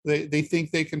 Like they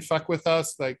think they can fuck with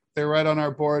us. Like they're right on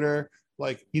our border.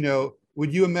 Like,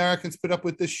 would you Americans put up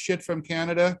with this shit from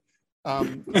Canada?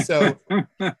 So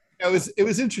it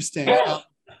was interesting.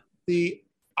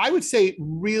 I would say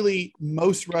really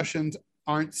most Russians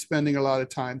aren't spending a lot of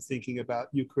time thinking about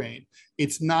Ukraine.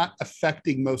 It's not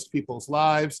affecting most people's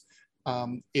lives.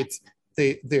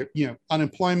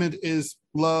 Unemployment is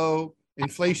low,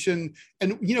 inflation,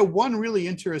 and one really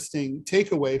interesting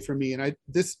takeaway for me, and I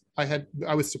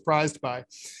was surprised by.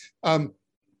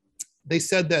 They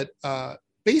said that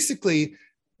basically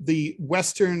the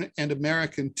Western and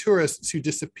American tourists who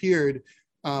disappeared,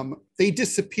 they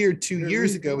disappeared 2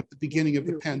 years ago at the beginning of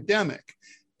the pandemic.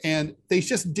 And they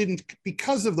just didn't,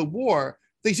 because of the war,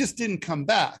 they just didn't come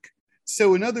back.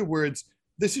 So in other words,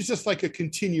 this is just like a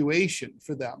continuation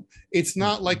for them. It's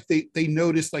not like they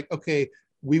noticed like, okay,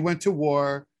 we went to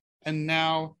war and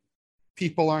now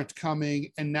people aren't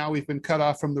coming and now we've been cut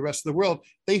off from the rest of the world.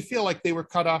 They feel like they were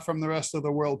cut off from the rest of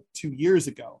the world 2 years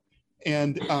ago.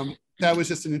 And that was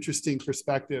just an interesting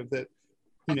perspective that,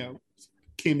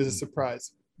 came as a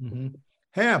surprise. Mm-hmm.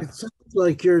 It sounds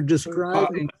like you're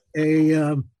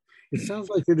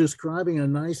describing a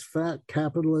nice fat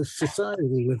capitalist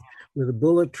society with the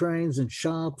bullet trains and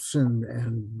shops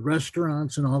and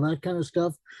restaurants and all that kind of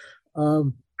stuff.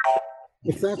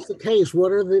 If that's the case,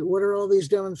 what are all these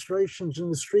demonstrations in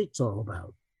the streets all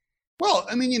about? Well,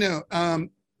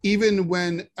 even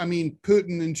when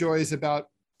Putin enjoys about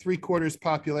 3/4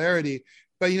 popularity,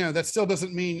 but that still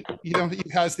doesn't mean he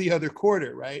has the other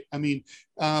quarter, right?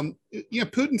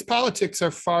 Putin's politics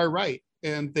are far right,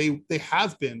 and they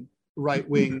have been right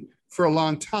wing for a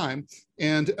long time,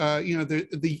 and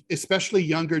the especially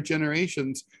younger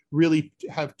generations really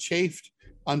have chafed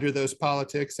under those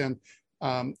politics, and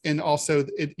also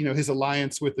his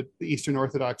alliance with the Eastern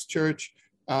Orthodox Church.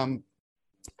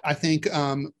 I think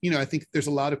there's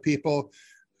a lot of people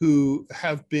who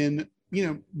have been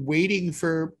waiting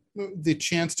for the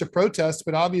chance to protest,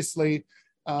 but obviously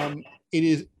it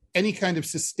is any kind of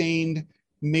sustained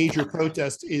major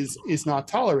protest is not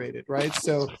tolerated, right?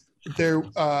 So there,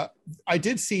 I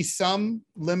did see some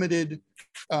limited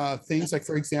things, like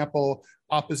for example,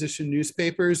 opposition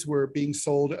newspapers were being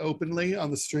sold openly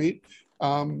on the street.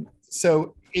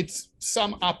 So it's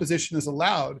some opposition is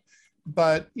allowed,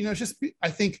 but I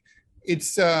think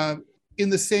it's in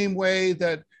the same way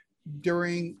that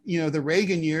during the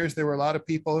Reagan years, there were a lot of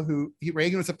people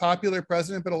Reagan was a popular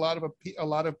president, but a lot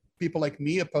of people like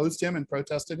me opposed him and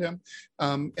protested him.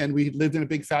 And we lived in a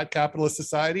big fat capitalist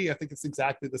society. I think it's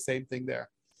exactly the same thing there.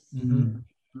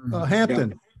 Mm-hmm.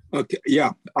 Hampton. Yeah. Okay.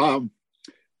 Yeah.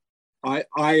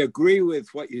 I agree with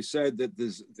what you said,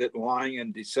 that lying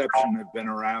and deception have been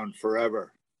around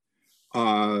forever.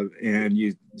 and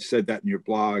you said that in your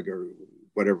blog or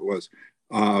whatever it was.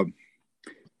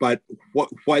 But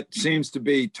what seems to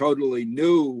be totally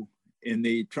new in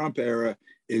the Trump era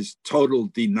is total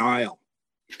denial.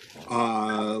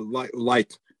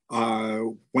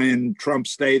 When Trump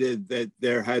stated that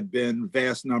there had been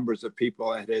vast numbers of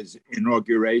people at his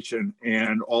inauguration,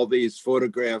 and all these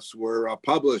photographs were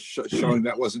published showing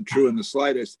that wasn't true in the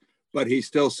slightest, but he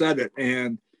still said it.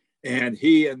 And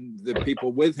he and the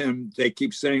people with him, they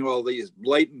keep saying all these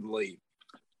blatantly.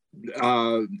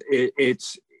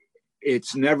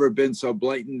 It's never been so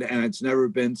blatant, and it's never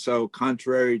been so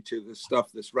contrary to the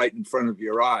stuff that's right in front of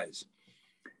your eyes.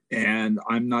 And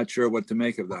I'm not sure what to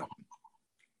make of that.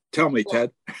 Tell me,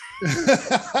 Ted.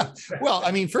 Well,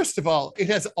 I mean, first of all, it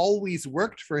has always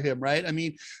worked for him, right? I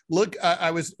mean, look,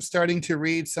 I was starting to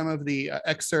read some of the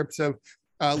excerpts of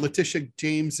Letitia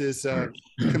James's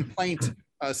complaint,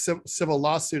 civil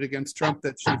lawsuit against Trump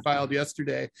that she filed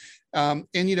yesterday. And,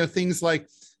 you know, things like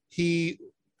he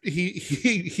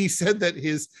said that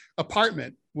his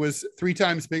apartment was 3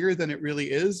 times bigger than it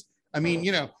really is. I mean,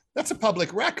 you know, that's a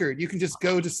public record. You can just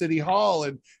go to City Hall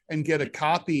and get a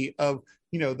copy of,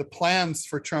 you know, the plans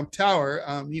for Trump Tower.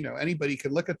 You know, anybody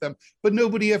could look at them, but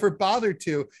nobody ever bothered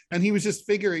to. And he was just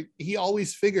figuring, he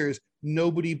always figures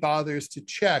nobody bothers to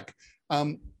check.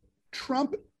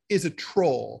 Trump is a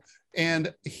troll,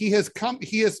 and he has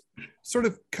sort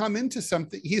of come into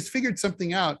something, he has figured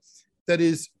something out that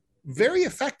is very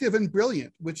effective and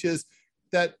brilliant, which is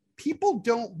that people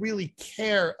don't really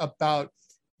care about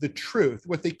the truth.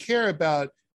 What they care about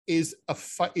is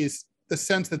the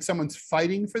sense that someone's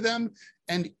fighting for them.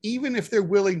 And even if they're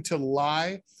willing to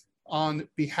lie on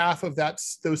behalf of that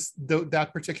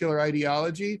particular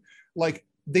ideology, like,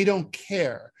 they don't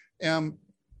care.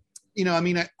 You know, I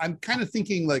mean, I'm kind of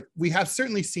thinking, like, we have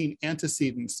certainly seen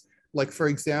antecedents. Like, for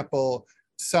example,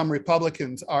 some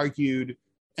Republicans argued,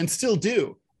 and still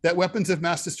do, that weapons of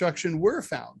mass destruction were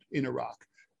found in Iraq.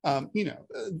 You know,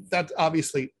 that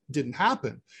obviously didn't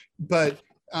happen, but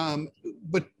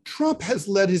Trump has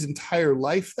led his entire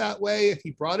life that way.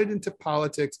 He brought it into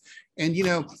politics, and, you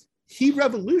know, he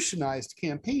revolutionized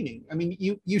campaigning. I mean,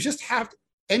 you just have to,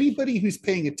 anybody who's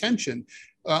paying attention,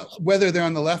 whether they're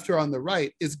on the left or on the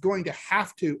right, is going to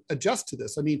have to adjust to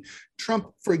this. I mean,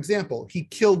 Trump, for example, he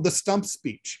killed the stump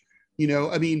speech. You know,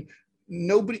 I mean,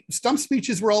 stump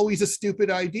speeches were always a stupid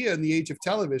idea in the age of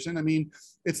television. I mean,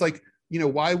 it's like, you know,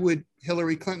 why would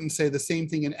Hillary Clinton say the same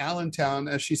thing in Allentown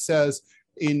as she says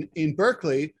in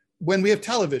Berkeley when we have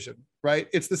television, right?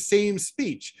 It's the same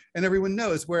speech and everyone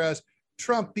knows. Whereas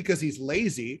Trump, because he's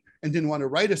lazy and didn't want to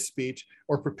write a speech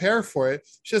or prepare for it,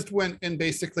 just went and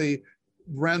basically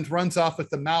runs off at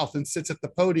the mouth and sits at the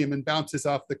podium and bounces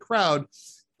off the crowd.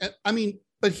 I mean,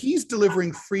 but he's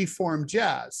delivering free form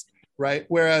jazz, right?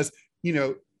 Whereas, you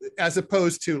know, as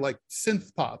opposed to like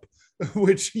synth pop,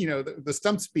 which, you know, the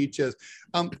stump speech is.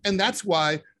 And that's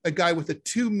why a guy with a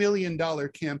 $2 million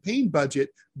campaign budget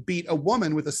beat a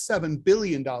woman with a $7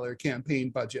 billion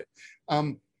campaign budget.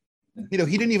 You know,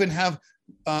 he didn't even have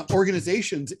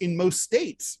organizations in most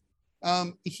states.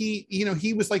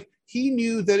 He was like, he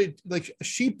knew that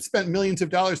she spent millions of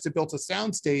dollars to build a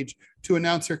soundstage to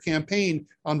announce her campaign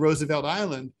on Roosevelt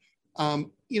Island.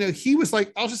 You know, he was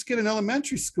like, I'll just get an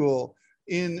elementary school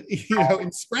in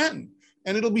Scranton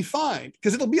and it'll be fine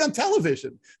because it'll be on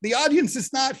television. The audience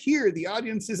is not here. The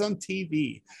audience is on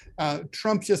TV.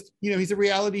 Trump just, you know, he's a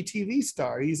reality TV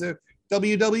star. He's a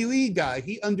WWE guy.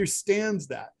 He understands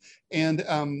that. And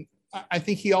I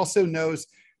think he also knows,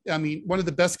 I mean, one of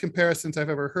the best comparisons I've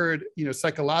ever heard, you know,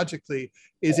 psychologically,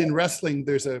 is in wrestling.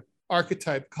 There's a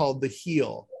archetype called the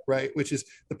heel, right? Which is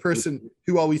the person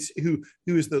who is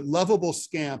the lovable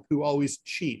scamp who always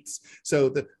cheats. So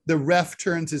the ref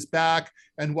turns his back,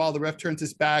 and while the ref turns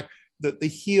his back, the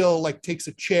heel like takes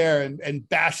a chair and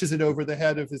bashes it over the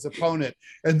head of his opponent.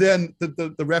 And then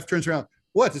the ref turns around.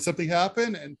 What, did something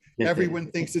happen? And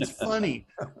everyone thinks it's funny.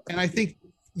 And I think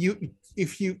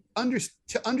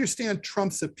to understand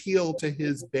Trump's appeal to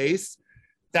his base,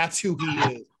 that's who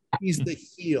he is. He's the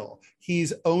heel.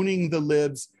 He's owning the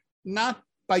libs, not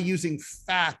by using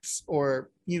facts or,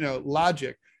 you know,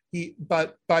 logic,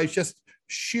 but by just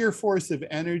sheer force of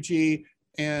energy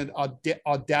and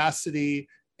audacity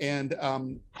and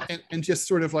just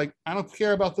sort of like, I don't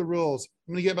care about the rules.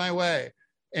 I'm gonna get my way.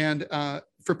 And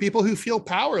for people who feel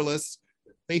powerless,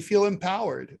 they feel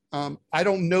empowered. I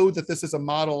don't know that this is a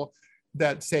model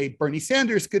that, say, Bernie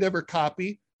Sanders could ever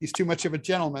copy. He's too much of a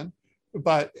gentleman.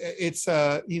 But it's,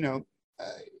 you know,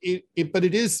 but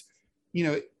it is, you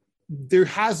know, there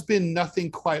has been nothing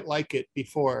quite like it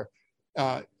before.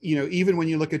 Even when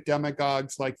you look at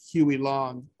demagogues like Huey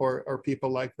Long or people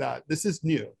like that, this is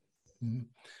new. Mm-hmm.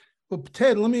 Well,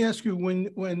 Ted, let me ask you,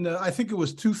 when I think it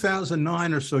was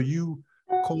 2009 or so, you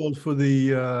called for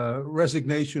the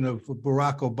resignation of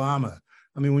Barack Obama.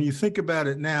 I mean, when you think about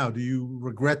it now, do you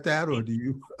regret that, or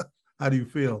how do you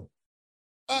feel?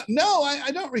 No,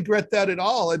 I don't regret that at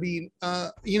all. I mean,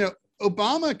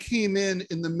 Obama came in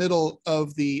the middle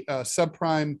of the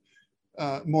subprime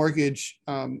mortgage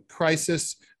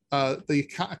crisis. The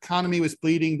economy was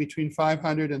bleeding between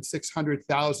 500 and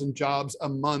 600,000 jobs a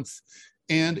month.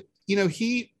 And,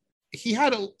 he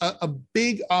had a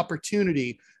big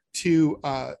opportunity to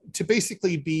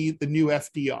basically be the new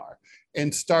FDR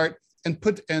and start and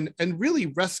really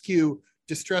rescue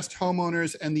distressed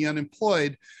homeowners and the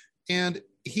unemployed. And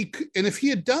if he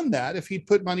had done that, if he'd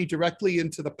put money directly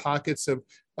into the pockets of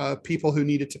people who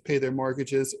needed to pay their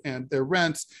mortgages and their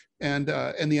rents and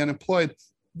the unemployed,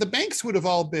 the banks would have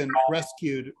all been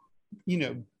rescued,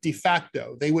 de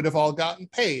facto. They would have all gotten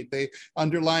paid. The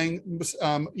underlying,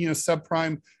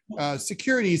 subprime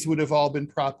securities would have all been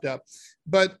propped up.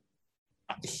 But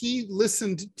he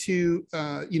listened to,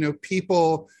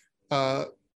 people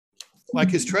like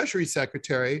his Treasury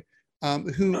Secretary,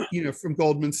 who, from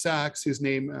Goldman Sachs, whose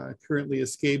name currently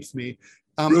escapes me.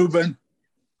 Rubin.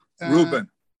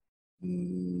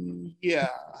 Yeah.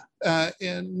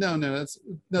 And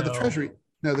the Treasury.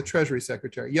 No, the Treasury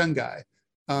Secretary, young guy.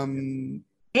 Gaitner.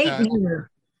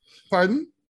 Pardon?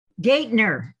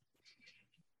 Gaitner.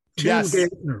 Yes.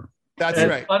 Gaitner. That's An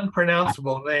right.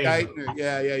 Unpronounceable name. Geithner.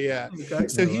 Yeah. Geithner,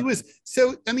 So he was,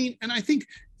 and I think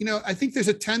there's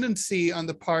a tendency on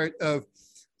the part of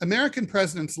American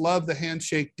presidents love the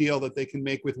handshake deal that they can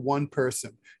make with one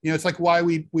person. It's like why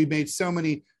we've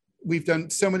done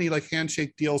so many like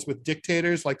handshake deals with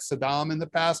dictators like Saddam in the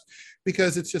past,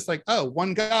 because it's just like, oh,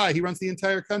 one guy, he runs the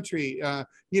entire country,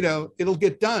 it'll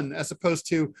get done, as opposed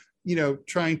to,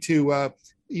 trying to, have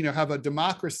a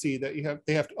democracy that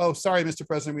they have to, oh, sorry, Mr.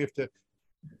 President, we have to,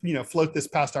 float this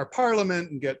past our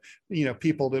parliament and get,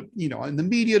 people to, in the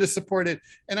media to support it.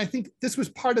 And I think this was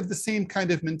part of the same kind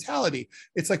of mentality.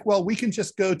 It's like, well, we can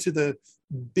just go to the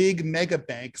big mega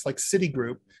banks like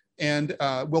Citigroup and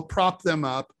we'll prop them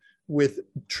up with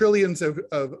trillions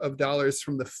of dollars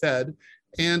from the Fed.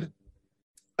 And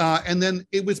then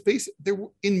it was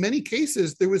in many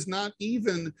cases, there was not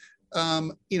even,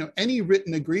 any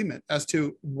written agreement as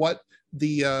to what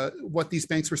these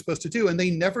banks were supposed to do. And they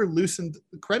never loosened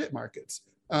the credit markets.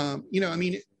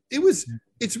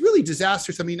 It's really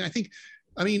disastrous.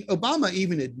 Obama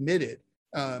even admitted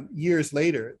years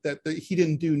later that he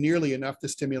didn't do nearly enough to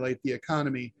stimulate the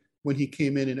economy when he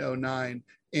came in 2009.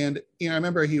 And I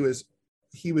remember he was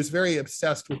very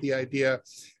obsessed with the idea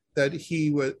that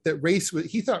he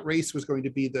thought race was going to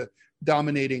be the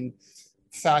dominating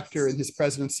factor in his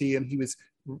presidency. And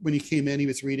when he came in, he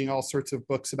was reading all sorts of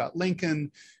books about Lincoln.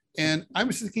 And I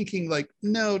was just thinking, like,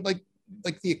 no, like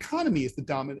the economy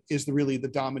is really the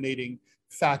dominating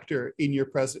factor in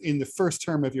in the first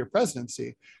term of your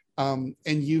presidency. And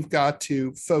you've got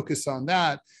to focus on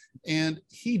that. And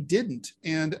he didn't.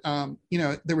 And,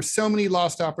 there were so many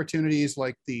lost opportunities,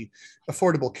 like the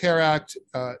Affordable Care Act,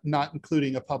 not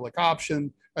including a public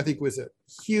option, I think was a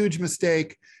huge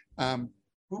mistake. I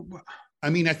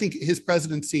think his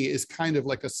presidency is kind of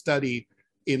like a study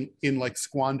in like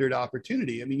squandered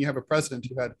opportunity. You have a president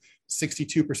who had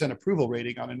 62% approval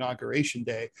rating on Inauguration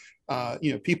Day.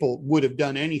 People would have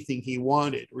done anything he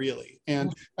wanted, really.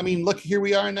 And look, here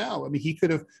we are now. He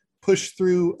could have pushed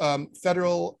through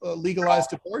federal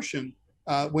legalized abortion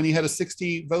when he had a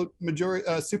 60-vote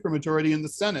supermajority in the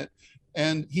Senate,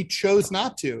 and he chose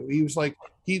not to. He was like,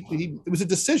 it was a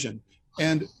decision.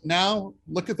 And now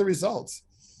look at the results.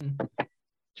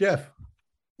 Jeff.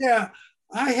 Yeah,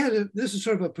 this is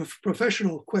sort of a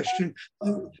professional question.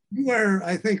 You are,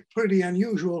 I think, pretty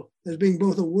unusual as being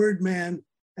both a word man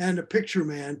and a picture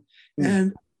man.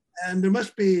 And there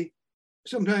must be,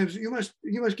 sometimes you must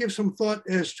give some thought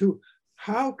as to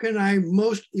how can I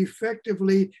most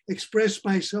effectively express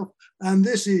myself on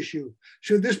this issue?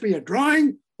 Should this be a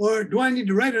drawing, or do I need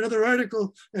to write another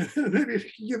article? Maybe if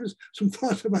you can give us some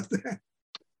thoughts about that.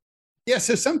 Yeah,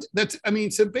 so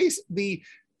basically,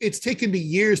 it's taken me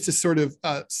years to sort of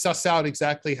suss out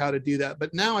exactly how to do that,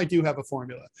 but now I do have a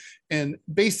formula. And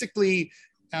basically,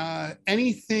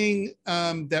 anything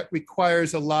that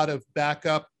requires a lot of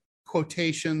backup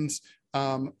quotations,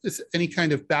 any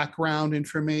kind of background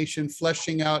information,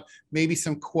 fleshing out maybe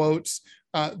some quotes,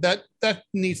 that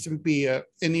needs to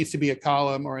be a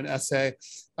column or an essay.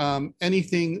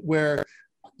 Anything where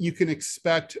you can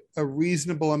expect a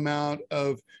reasonable amount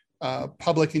of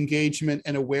public engagement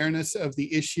and awareness of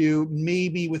the issue,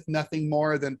 maybe with nothing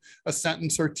more than a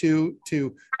sentence or two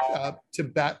to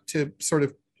sort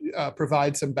of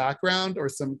provide some background or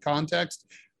some context.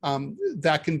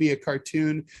 That can be a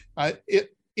cartoon.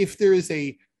 If there is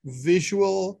a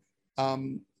visual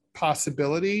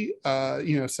possibility,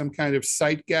 some kind of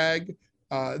sight gag,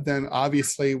 then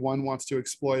obviously one wants to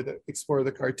explore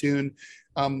the cartoon.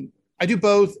 I do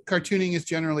both. Cartooning is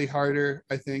generally harder,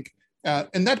 I think.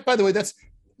 And that, by the way, that's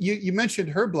you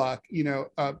mentioned Herblock,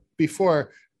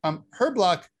 before.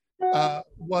 Herblock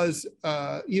was,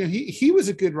 he was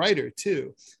a good writer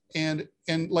too. And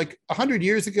like 100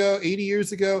 years ago, 80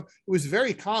 years ago, it was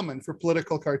very common for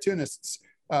political cartoonists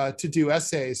to do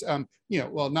essays.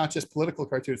 Well, not just political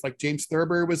cartoonists. Like James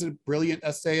Thurber was a brilliant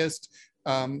essayist,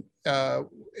 and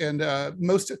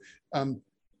most.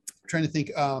 Trying to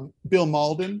think, Bill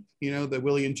Malden, the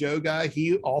William Joe guy,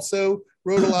 he also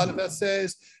wrote a lot of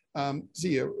essays.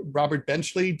 Robert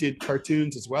Benchley did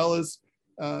cartoons as well as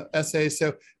essays.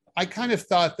 So I kind of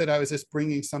thought that I was just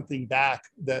bringing something back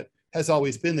that has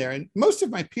always been there. And most of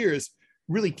my peers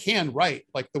really can write,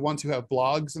 like the ones who have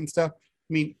blogs and stuff.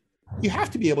 I mean, you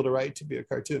have to be able to write to be a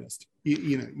cartoonist.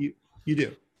 You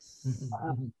do.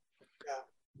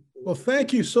 Well,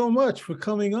 thank you so much for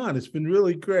coming on. It's been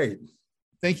really great.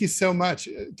 Thank you so much,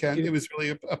 Ken. It was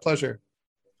really a pleasure.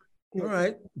 All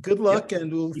right. Good luck,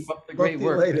 and we'll Keep up the talk great to you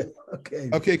work. later. Okay.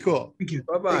 Okay, cool. Thank you.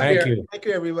 Bye-bye. Thank you. Thank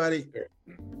you, everybody.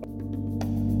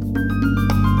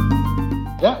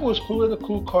 That was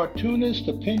political cartoonist,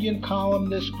 opinion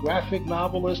columnist, graphic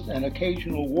novelist, and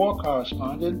occasional war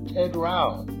correspondent Ted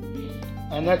Rall.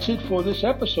 And that's it for this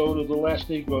episode of The Last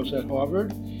Negroes at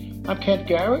Harvard. I'm Kent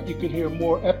Garrett. You can hear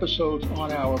more episodes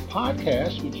on our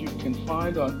podcast, which you can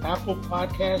find on Apple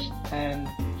Podcasts and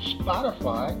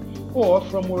Spotify, or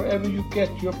from wherever you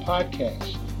get your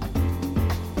podcasts.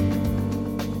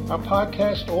 Our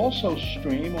podcasts also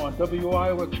stream on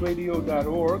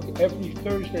WIOXradio.org every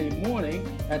Thursday morning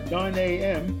at 9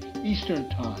 a.m. Eastern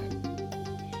Time.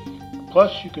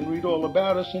 Plus, you can read all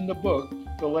about us in the book,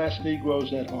 The Last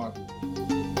Negroes at Harvard.